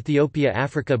of his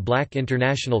Ethiopia-Africa Black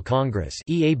International Congress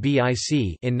in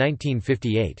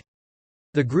 1958.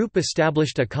 The group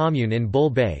established a commune in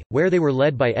Bull Bay, where they were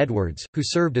led by Edwards, who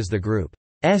served as the group's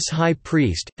high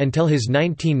priest, until his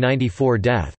 1994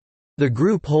 death. The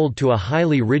group held to a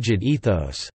highly rigid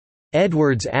ethos.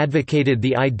 Edwards advocated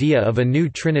the idea of a new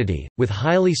trinity, with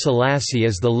Haile Selassie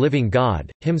as the living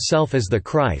God, himself as the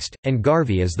Christ, and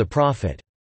Garvey as the prophet.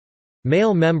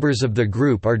 Male members of the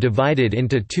group are divided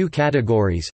into two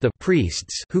categories, the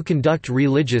priests who conduct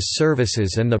religious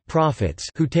services and the prophets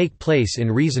who take place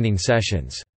in reasoning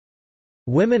sessions.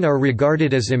 Women are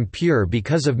regarded as impure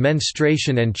because of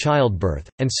menstruation and childbirth,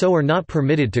 and so are not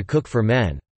permitted to cook for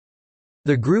men.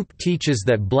 The group teaches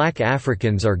that black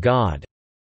Africans are God's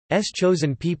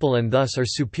chosen people and thus are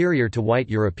superior to white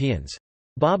Europeans.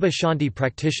 Bob Ashanti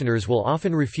practitioners will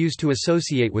often refuse to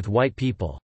associate with white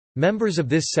people. Members of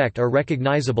this sect are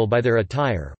recognizable by their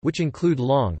attire, which include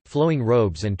long, flowing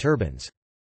robes and turbans.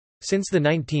 Since the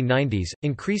 1990s,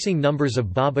 increasing numbers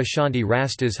of Bob Ashanti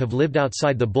Rastas have lived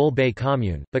outside the Bull Bay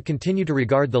commune, but continue to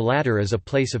regard the latter as a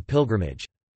place of pilgrimage.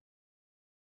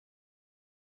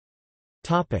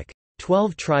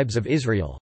 12 Tribes of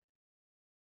Israel.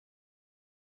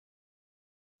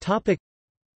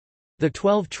 The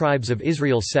 12 Tribes of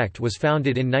Israel sect was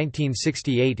founded in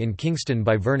 1968 in Kingston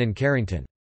by Vernon Carrington.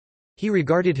 He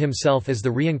regarded himself as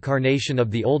the reincarnation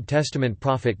of the Old Testament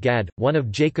prophet Gad, one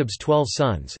of Jacob's 12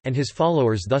 sons, and his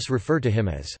followers thus refer to him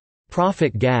as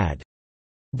Prophet Gad,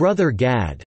 Brother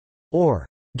Gad, or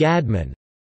Gadman.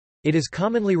 It is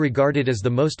commonly regarded as the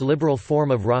most liberal form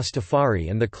of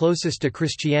Rastafari and the closest to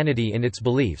Christianity in its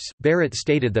beliefs. Barrett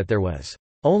stated that there was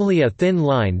only a thin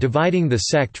line dividing the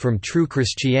sect from true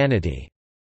Christianity.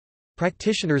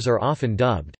 Practitioners are often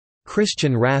dubbed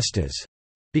Christian Rastas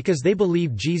because they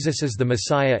believe Jesus is the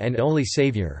Messiah and only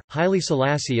Savior. Haile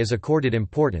Selassie is accorded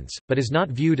importance, but is not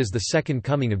viewed as the second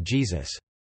coming of Jesus.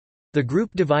 The group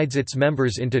divides its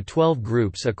members into 12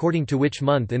 groups according to which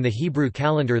month in the Hebrew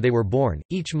calendar they were born.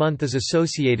 Each month is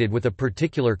associated with a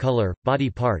particular color, body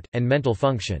part, and mental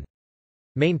function.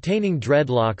 Maintaining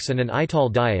dreadlocks and an ital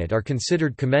diet are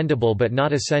considered commendable but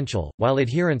not essential, while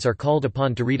adherents are called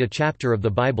upon to read a chapter of the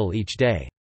Bible each day.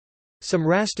 Some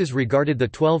Rastas regarded the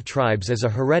 12 tribes as a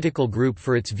heretical group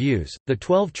for its views. The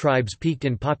 12 tribes peaked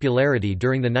in popularity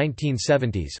during the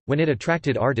 1970s, when it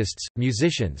attracted artists,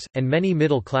 musicians, and many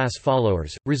middle-class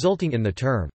followers, resulting in the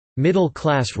term,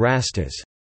 middle-class Rastas,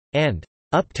 and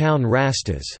uptown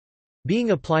Rastas, being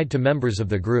applied to members of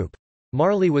the group.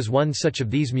 Marley was one such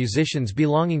of these musicians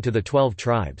belonging to the 12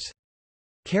 tribes.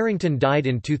 Carrington died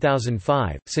in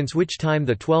 2005, since which time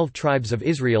the 12 tribes of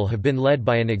Israel have been led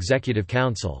by an executive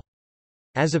council.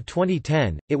 As of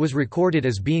 2010, it was recorded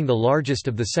as being the largest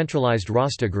of the centralized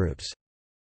Rasta groups.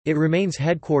 It remains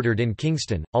headquartered in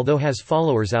Kingston, although has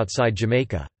followers outside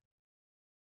Jamaica.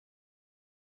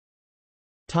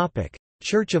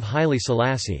 Church of Haile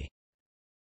Selassie.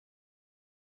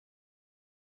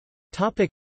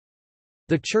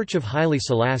 The Church of Haile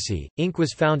Selassie, Inc.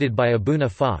 was founded by Abuna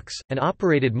Fox, and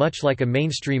operated much like a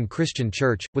mainstream Christian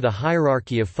church, with a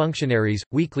hierarchy of functionaries,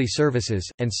 weekly services,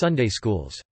 and Sunday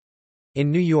schools. In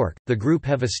New York, the group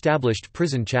have established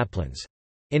prison chaplains.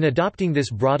 In adopting this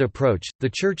broad approach, the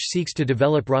church seeks to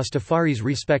develop Rastafari's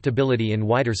respectability in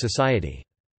wider society.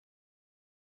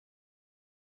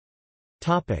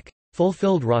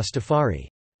 Fulfilled Rastafari.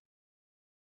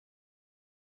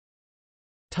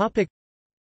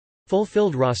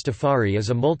 Fulfilled Rastafari is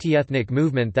a multi-ethnic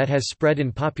movement that has spread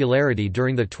in popularity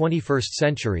during the 21st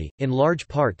century, in large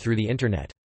part through the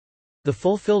Internet. The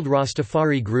Fulfilled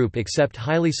Rastafari group accept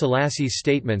Haile Selassie's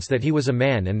statements that he was a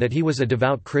man and that he was a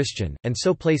devout Christian, and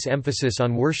so place emphasis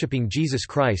on worshipping Jesus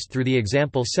Christ through the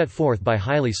example set forth by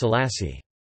Haile Selassie.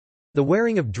 The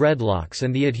wearing of dreadlocks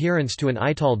and the adherence to an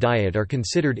ital diet are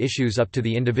considered issues up to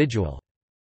the individual.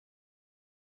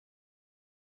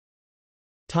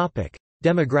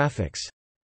 Demographics.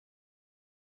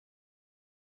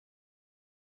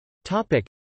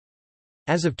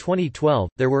 As of 2012,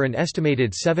 there were an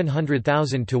estimated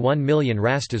 700,000 to 1 million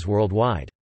Rastas worldwide.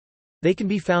 They can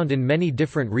be found in many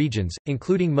different regions,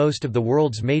 including most of the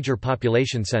world's major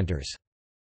population centers.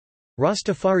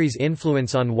 Rastafari's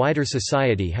influence on wider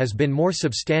society has been more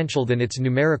substantial than its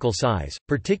numerical size,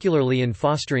 particularly in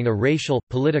fostering a racial,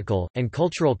 political, and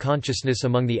cultural consciousness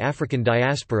among the African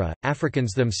diaspora,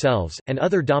 Africans themselves, and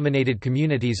other dominated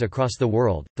communities across the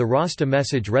world. The Rasta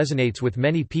message resonates with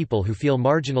many people who feel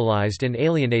marginalized and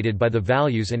alienated by the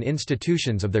values and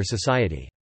institutions of their society.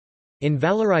 In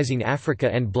valorizing Africa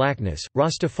and blackness,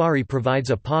 Rastafari provides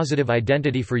a positive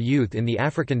identity for youth in the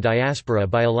African diaspora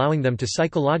by allowing them to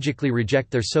psychologically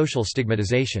reject their social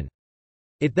stigmatization.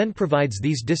 It then provides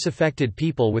these disaffected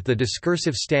people with the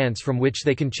discursive stance from which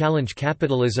they can challenge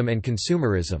capitalism and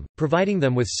consumerism, providing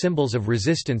them with symbols of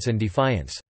resistance and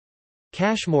defiance.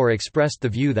 Cashmore expressed the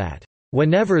view that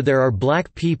whenever there are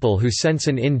black people who sense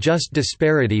an unjust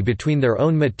disparity between their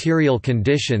own material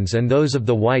conditions and those of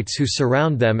the whites who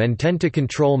surround them and tend to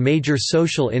control major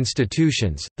social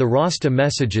institutions, the Rasta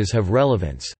messages have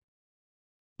relevance.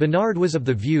 Bernard was of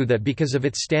the view that because of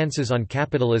its stances on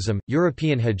capitalism,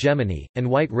 European hegemony, and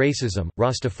white racism,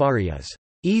 Rastafari is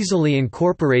easily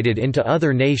incorporated into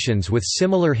other nations with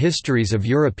similar histories of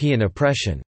European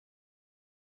oppression.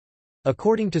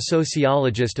 According to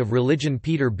sociologist of religion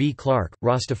Peter B. Clark,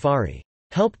 Rastafari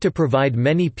helped to provide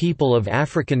many people of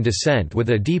African descent with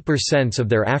a deeper sense of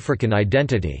their African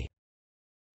identity.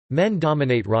 Men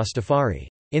dominate Rastafari.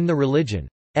 In the religion's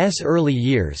early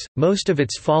years, most of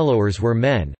its followers were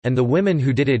men, and the women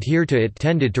who did adhere to it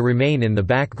tended to remain in the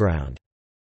background.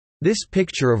 This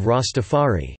picture of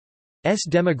Rastafari's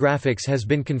demographics has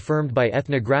been confirmed by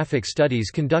ethnographic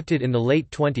studies conducted in the late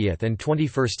 20th and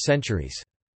 21st centuries.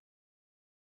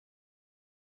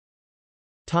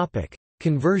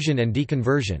 Conversion and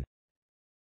deconversion.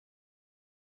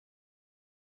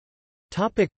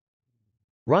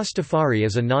 Rastafari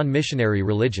is a non-missionary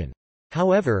religion.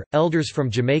 However, elders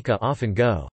from Jamaica often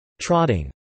go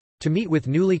trotting to meet with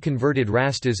newly converted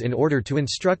Rastas in order to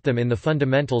instruct them in the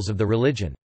fundamentals of the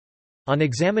religion. On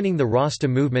examining the Rasta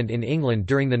movement in England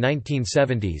during the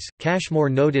 1970s, Cashmore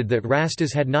noted that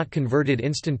Rastas had not converted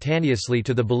instantaneously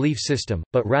to the belief system,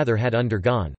 but rather had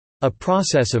undergone a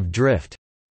process of drift,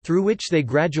 through which they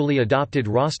gradually adopted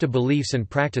Rasta beliefs and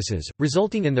practices,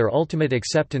 resulting in their ultimate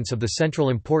acceptance of the central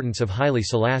importance of Haile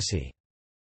Selassie.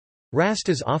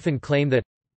 Rastas often claim that,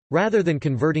 rather than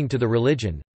converting to the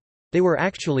religion, they were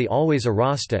actually always a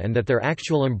Rasta and that their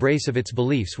actual embrace of its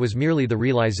beliefs was merely the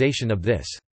realization of this.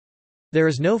 There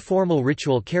is no formal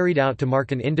ritual carried out to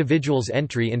mark an individual's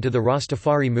entry into the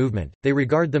Rastafari movement. They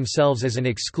regard themselves as an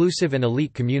exclusive and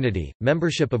elite community,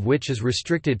 membership of which is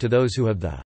restricted to those who have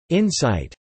the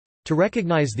insight to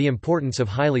recognize the importance of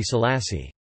Haile Selassie.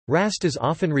 Rastas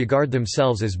often regard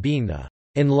themselves as being the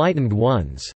enlightened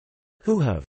ones who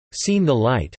have seen the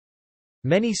light.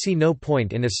 Many see no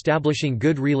point in establishing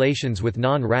good relations with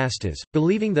non-Rastas,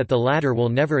 believing that the latter will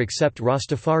never accept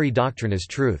Rastafari doctrine as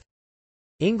truth.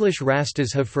 English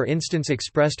Rastas have for instance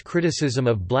expressed criticism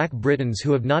of black Britons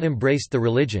who have not embraced the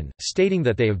religion, stating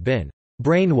that they have been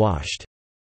brainwashed,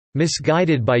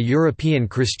 misguided by European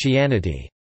Christianity,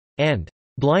 and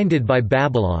blinded by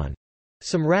Babylon.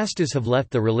 Some Rastas have left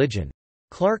the religion.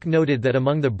 Clarke noted that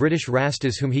among the British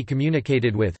Rastas whom he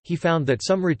communicated with, he found that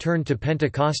some returned to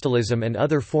Pentecostalism and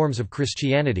other forms of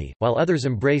Christianity, while others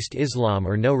embraced Islam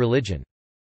or no religion.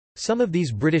 Some of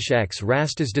these British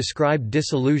ex-Rastas described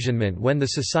disillusionment when the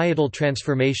societal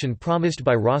transformation promised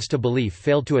by Rasta belief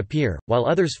failed to appear, while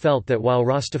others felt that while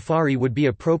Rastafari would be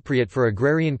appropriate for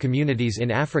agrarian communities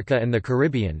in Africa and the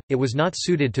Caribbean, it was not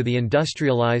suited to the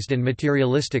industrialised and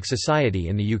materialistic society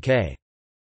in the UK.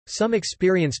 Some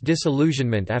experienced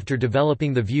disillusionment after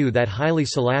developing the view that Haile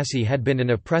Selassie had been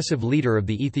an oppressive leader of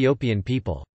the Ethiopian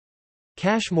people.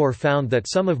 Cashmore found that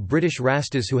some of British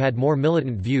Rastas who had more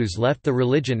militant views left the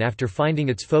religion after finding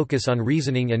its focus on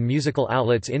reasoning and musical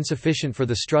outlets insufficient for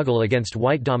the struggle against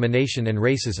white domination and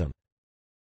racism.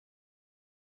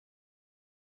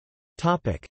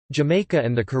 Jamaica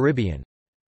and the Caribbean.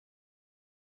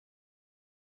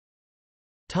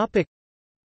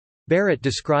 Barrett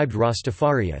described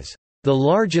Rastafari as the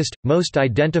largest, most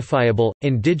identifiable,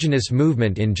 indigenous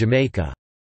movement in Jamaica.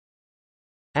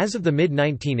 As of the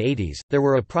mid-1980s, there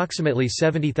were approximately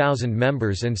 70,000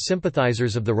 members and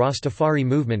sympathizers of the Rastafari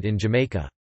movement in Jamaica.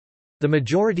 The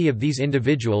majority of these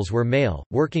individuals were male,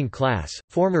 working class,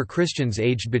 former Christians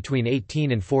aged between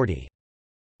 18 and 40.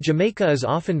 Jamaica is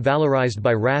often valorized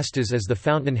by Rastas as the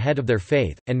fountainhead of their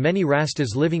faith, and many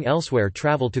Rastas living elsewhere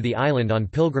travel to the island on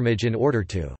pilgrimage in order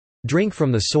to drink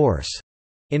from the source.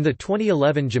 In the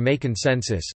 2011 Jamaican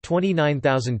census,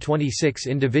 29,026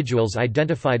 individuals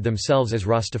identified themselves as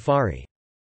Rastafari.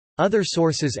 Other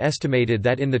sources estimated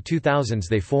that in the 2000s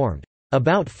they formed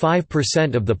about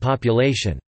 5% of the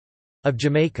population of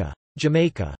Jamaica.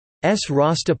 Jamaica's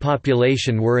Rasta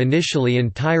population were initially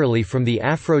entirely from the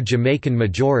Afro-Jamaican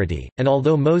majority, and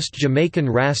although most Jamaican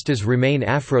Rastas remain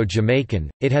Afro-Jamaican,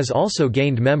 it has also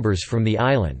gained members from the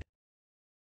island.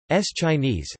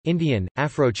 Chinese, Indian,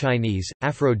 Afro-Chinese,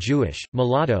 Afro-Jewish,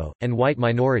 mulatto, and white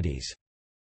minorities.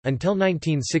 Until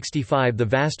 1965 the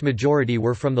vast majority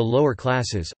were from the lower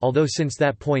classes, although since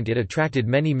that point it attracted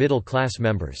many middle-class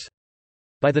members.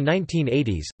 By the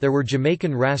 1980s, there were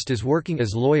Jamaican Rastas working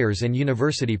as lawyers and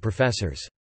university professors.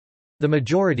 The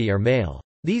majority are male.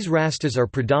 These Rastas are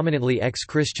predominantly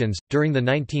ex-Christians. During the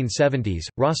 1970s,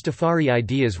 Rastafari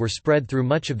ideas were spread through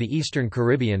much of the Eastern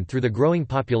Caribbean through the growing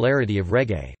popularity of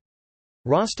reggae.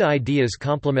 Rasta ideas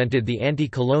complemented the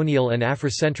anti-colonial and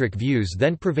Afrocentric views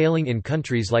then prevailing in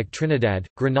countries like Trinidad,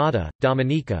 Grenada,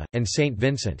 Dominica, and St.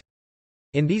 Vincent.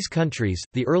 In these countries,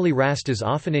 the early Rastas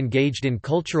often engaged in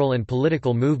cultural and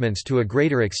political movements to a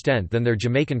greater extent than their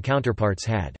Jamaican counterparts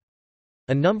had.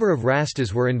 A number of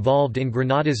Rastas were involved in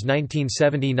Grenada's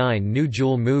 1979 New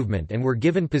Jewel movement and were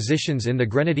given positions in the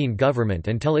Grenadine government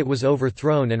until it was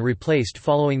overthrown and replaced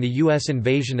following the U.S.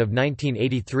 invasion of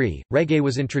 1983. Reggae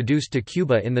was introduced to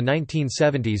Cuba in the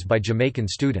 1970s by Jamaican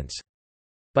students.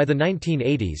 By the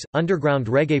 1980s, underground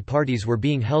reggae parties were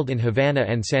being held in Havana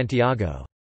and Santiago.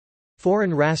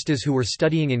 Foreign Rastas who were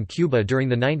studying in Cuba during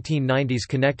the 1990s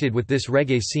connected with this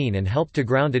reggae scene and helped to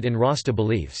ground it in Rasta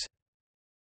beliefs.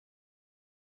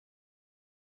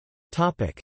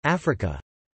 Africa.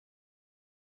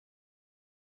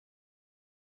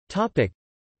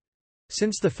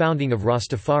 Since the founding of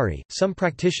Rastafari, some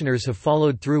practitioners have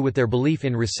followed through with their belief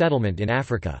in resettlement in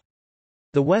Africa.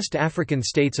 The West African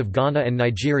states of Ghana and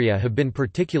Nigeria have been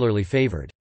particularly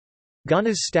favored.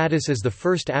 Ghana's status as the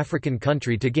first African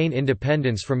country to gain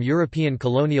independence from European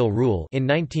colonial rule in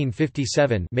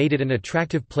 1957 made it an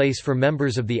attractive place for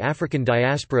members of the African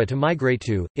diaspora to migrate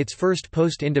to. Its first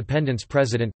post-independence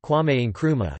president, Kwame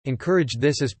Nkrumah, encouraged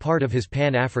this as part of his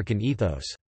Pan-African ethos.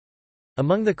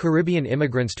 Among the Caribbean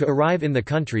immigrants to arrive in the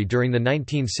country during the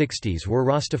 1960s were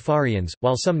Rastafarians,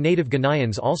 while some native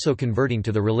Ghanaians also converting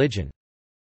to the religion.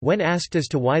 When asked as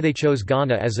to why they chose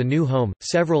Ghana as a new home,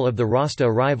 several of the Rasta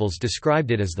arrivals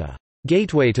described it as the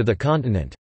gateway to the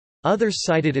continent. Others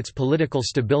cited its political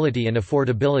stability and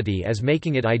affordability as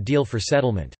making it ideal for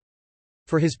settlement.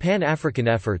 For his Pan-African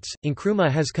efforts,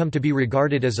 Nkrumah has come to be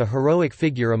regarded as a heroic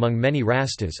figure among many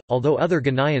Rastas, although other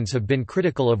Ghanaians have been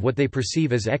critical of what they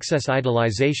perceive as excess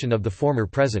idolization of the former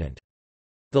president.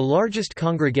 The largest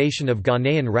congregation of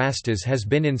Ghanaian Rastas has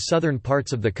been in southern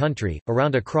parts of the country,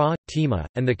 around Accra, Tema,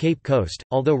 and the Cape Coast,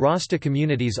 although Rasta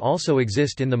communities also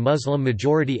exist in the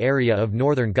Muslim-majority area of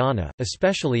northern Ghana,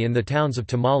 especially in the towns of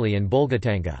Tamale and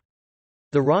Bolgatanga.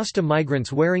 The Rasta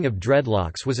migrants' wearing of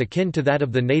dreadlocks was akin to that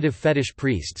of the native fetish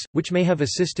priests, which may have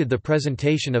assisted the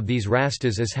presentation of these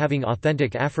Rastas as having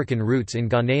authentic African roots in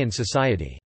Ghanaian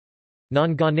society.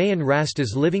 Non-Ghanaian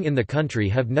Rastas living in the country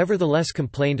have nevertheless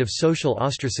complained of social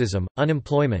ostracism,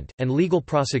 unemployment, and legal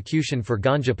prosecution for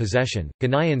ganja possession.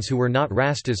 Ghanaians who were not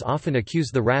Rastas often accuse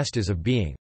the Rastas of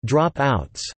being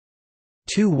dropouts,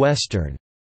 too Western,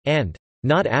 and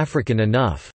not African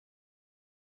enough.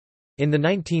 In the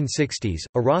 1960s,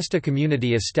 a Rasta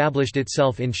community established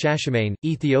itself in Shashamane,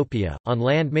 Ethiopia, on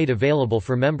land made available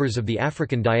for members of the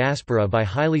African diaspora by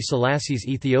Haile Selassie's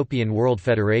Ethiopian World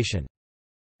Federation.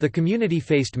 The community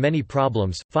faced many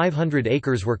problems. 500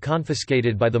 acres were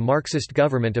confiscated by the Marxist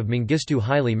government of Mengistu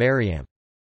Haile Mariam.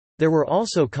 There were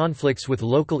also conflicts with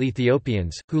local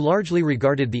Ethiopians, who largely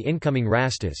regarded the incoming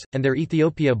Rastas, and their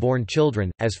Ethiopia-born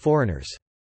children, as foreigners.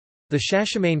 The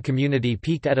Shashamane community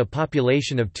peaked at a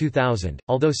population of 2,000,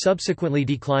 although subsequently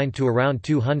declined to around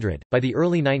 200. By the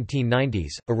early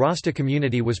 1990s, a Rasta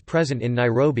community was present in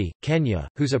Nairobi, Kenya,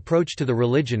 whose approach to the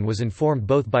religion was informed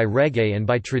both by reggae and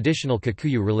by traditional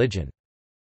Kikuyu religion.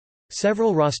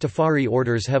 Several Rastafari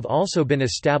orders have also been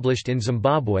established in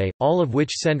Zimbabwe, all of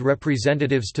which send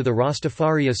representatives to the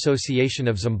Rastafari Association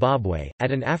of Zimbabwe.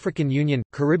 At an African Union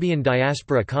Caribbean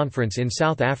Diaspora Conference in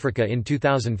South Africa in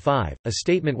 2005, a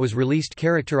statement was released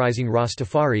characterizing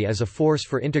Rastafari as a force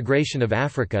for integration of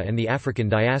Africa and the African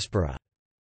diaspora.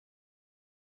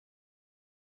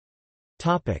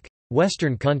 Topic: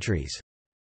 Western countries.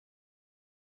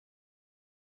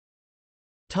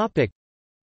 Topic: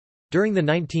 During the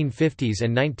 1950s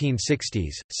and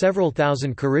 1960s, several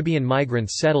thousand Caribbean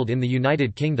migrants settled in the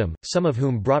United Kingdom, some of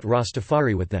whom brought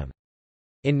Rastafari with them.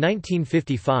 In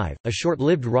 1955, a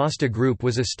short-lived Rasta group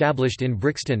was established in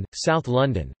Brixton, South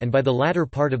London, and by the latter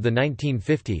part of the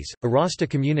 1950s, a Rasta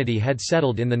community had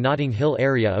settled in the Notting Hill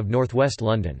area of northwest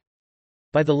London.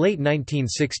 By the late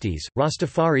 1960s,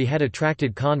 Rastafari had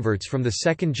attracted converts from the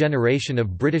second generation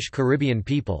of British Caribbean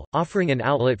people, offering an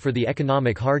outlet for the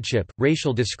economic hardship,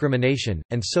 racial discrimination,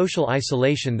 and social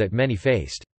isolation that many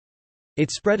faced. It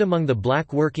spread among the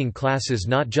black working classes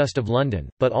not just of London,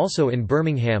 but also in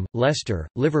Birmingham, Leicester,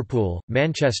 Liverpool,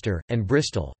 Manchester, and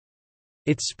Bristol.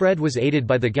 Its spread was aided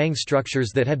by the gang structures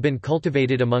that had been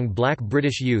cultivated among black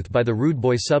British youth by the rude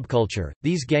boy subculture.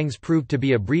 These gangs proved to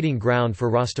be a breeding ground for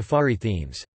Rastafari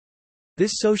themes.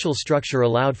 This social structure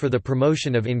allowed for the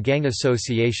promotion of in-gang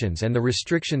associations and the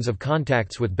restrictions of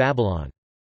contacts with Babylon.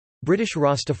 British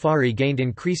Rastafari gained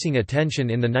increasing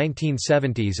attention in the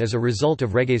 1970s as a result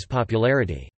of reggae's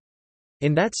popularity.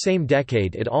 In that same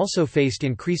decade it also faced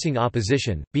increasing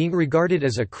opposition, being regarded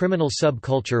as a criminal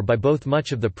subculture by both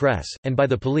much of the press, and by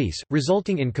the police,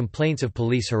 resulting in complaints of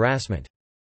police harassment.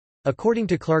 According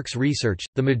to Clark's research,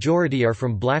 the majority are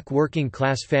from black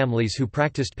working-class families who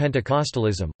practiced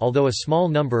Pentecostalism, although a small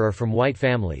number are from white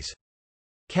families.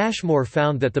 Cashmore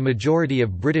found that the majority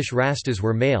of British Rastas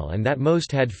were male and that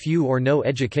most had few or no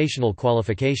educational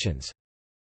qualifications.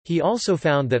 He also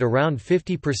found that around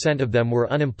 50% of them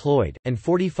were unemployed, and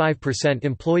 45%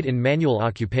 employed in manual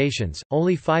occupations,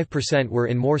 only 5% were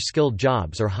in more skilled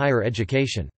jobs or higher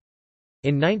education.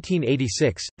 In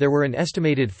 1986, there were an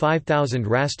estimated 5,000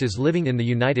 Rastas living in the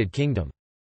United Kingdom.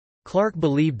 Clark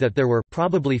believed that there were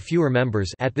probably fewer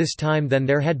members at this time than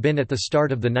there had been at the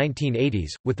start of the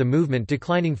 1980s, with the movement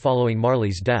declining following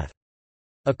Marley's death.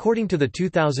 According to the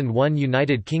 2001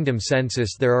 United Kingdom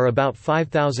census, there are about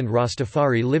 5,000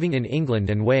 Rastafari living in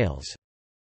England and Wales.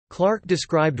 Clark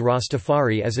described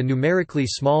Rastafari as a numerically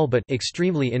small but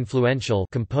extremely influential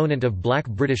component of black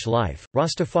British life.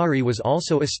 Rastafari was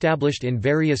also established in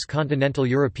various continental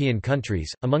European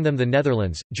countries, among them the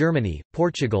Netherlands, Germany,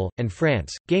 Portugal, and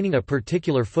France, gaining a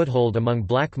particular foothold among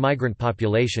black migrant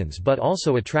populations but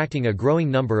also attracting a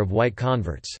growing number of white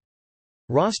converts.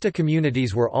 Rasta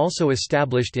communities were also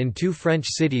established in two French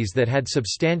cities that had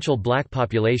substantial black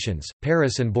populations,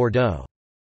 Paris and Bordeaux.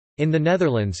 In the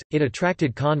Netherlands, it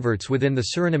attracted converts within the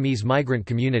Surinamese migrant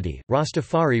community.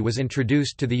 Rastafari was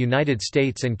introduced to the United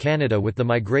States and Canada with the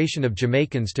migration of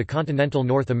Jamaicans to continental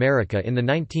North America in the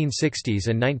 1960s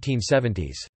and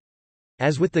 1970s.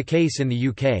 As with the case in the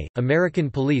UK, American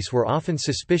police were often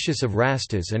suspicious of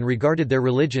Rastas and regarded their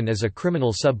religion as a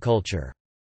criminal subculture.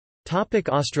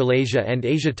 Australasia and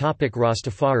Asia.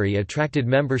 Rastafari attracted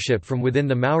membership from within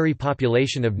the Maori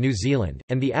population of New Zealand,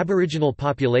 and the Aboriginal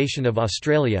population of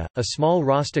Australia. A small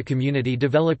Rasta community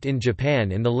developed in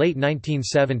Japan in the late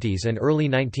 1970s and early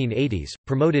 1980s,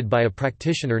 promoted by a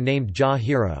practitioner named Ja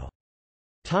Hiro.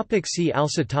 See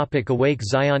also. Awake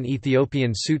Zion.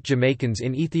 Ethiopian Suit Jamaicans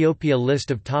in Ethiopia. List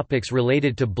of topics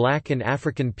related to Black and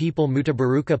African people.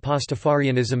 Mutabaruka.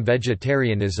 Pastafarianism.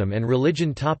 Vegetarianism and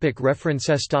religion.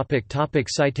 References.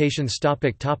 Citations.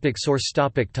 Source.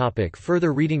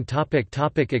 Further reading.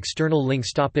 External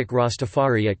links.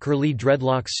 Rastafari at Curly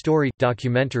Dreadlocks Story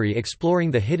documentary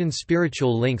exploring the hidden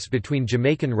spiritual links between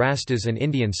Jamaican Rastas and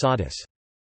Indian Sadhus.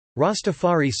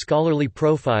 Rastafari scholarly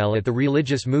profile at the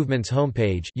Religious Movements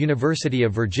homepage. University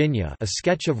of Virginia. A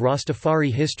sketch of Rastafari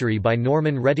history by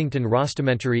Norman Reddington.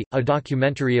 Rastamentary, a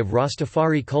documentary of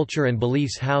Rastafari culture and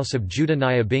beliefs. House of Judah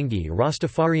Nyabingi.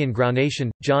 Rastafarian Groundation.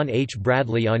 John H.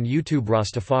 Bradley on YouTube.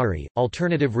 Rastafari,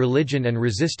 Alternative Religion and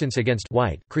Resistance Against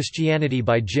White Christianity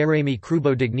by Jeremy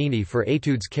Krubo-Dignini for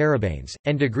Etudes Carabanes,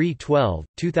 and Degree 12,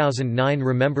 2009.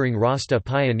 Remembering Rasta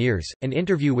Pioneers, an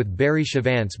interview with Barry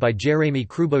Chavance by Jeremy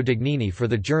Krubo-Dignini for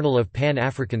the Journal of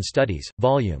Pan-African Studies,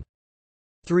 Vol.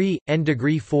 3, N.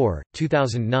 Degree 4,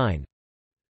 2009.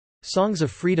 Songs of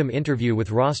Freedom interview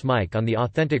with Ross Mike on the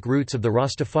authentic roots of the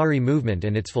Rastafari movement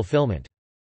and its fulfillment.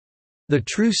 The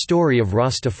True Story of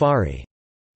Rastafari.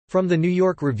 From the New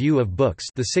York Review of Books,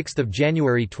 the 6th of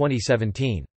January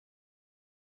 2017.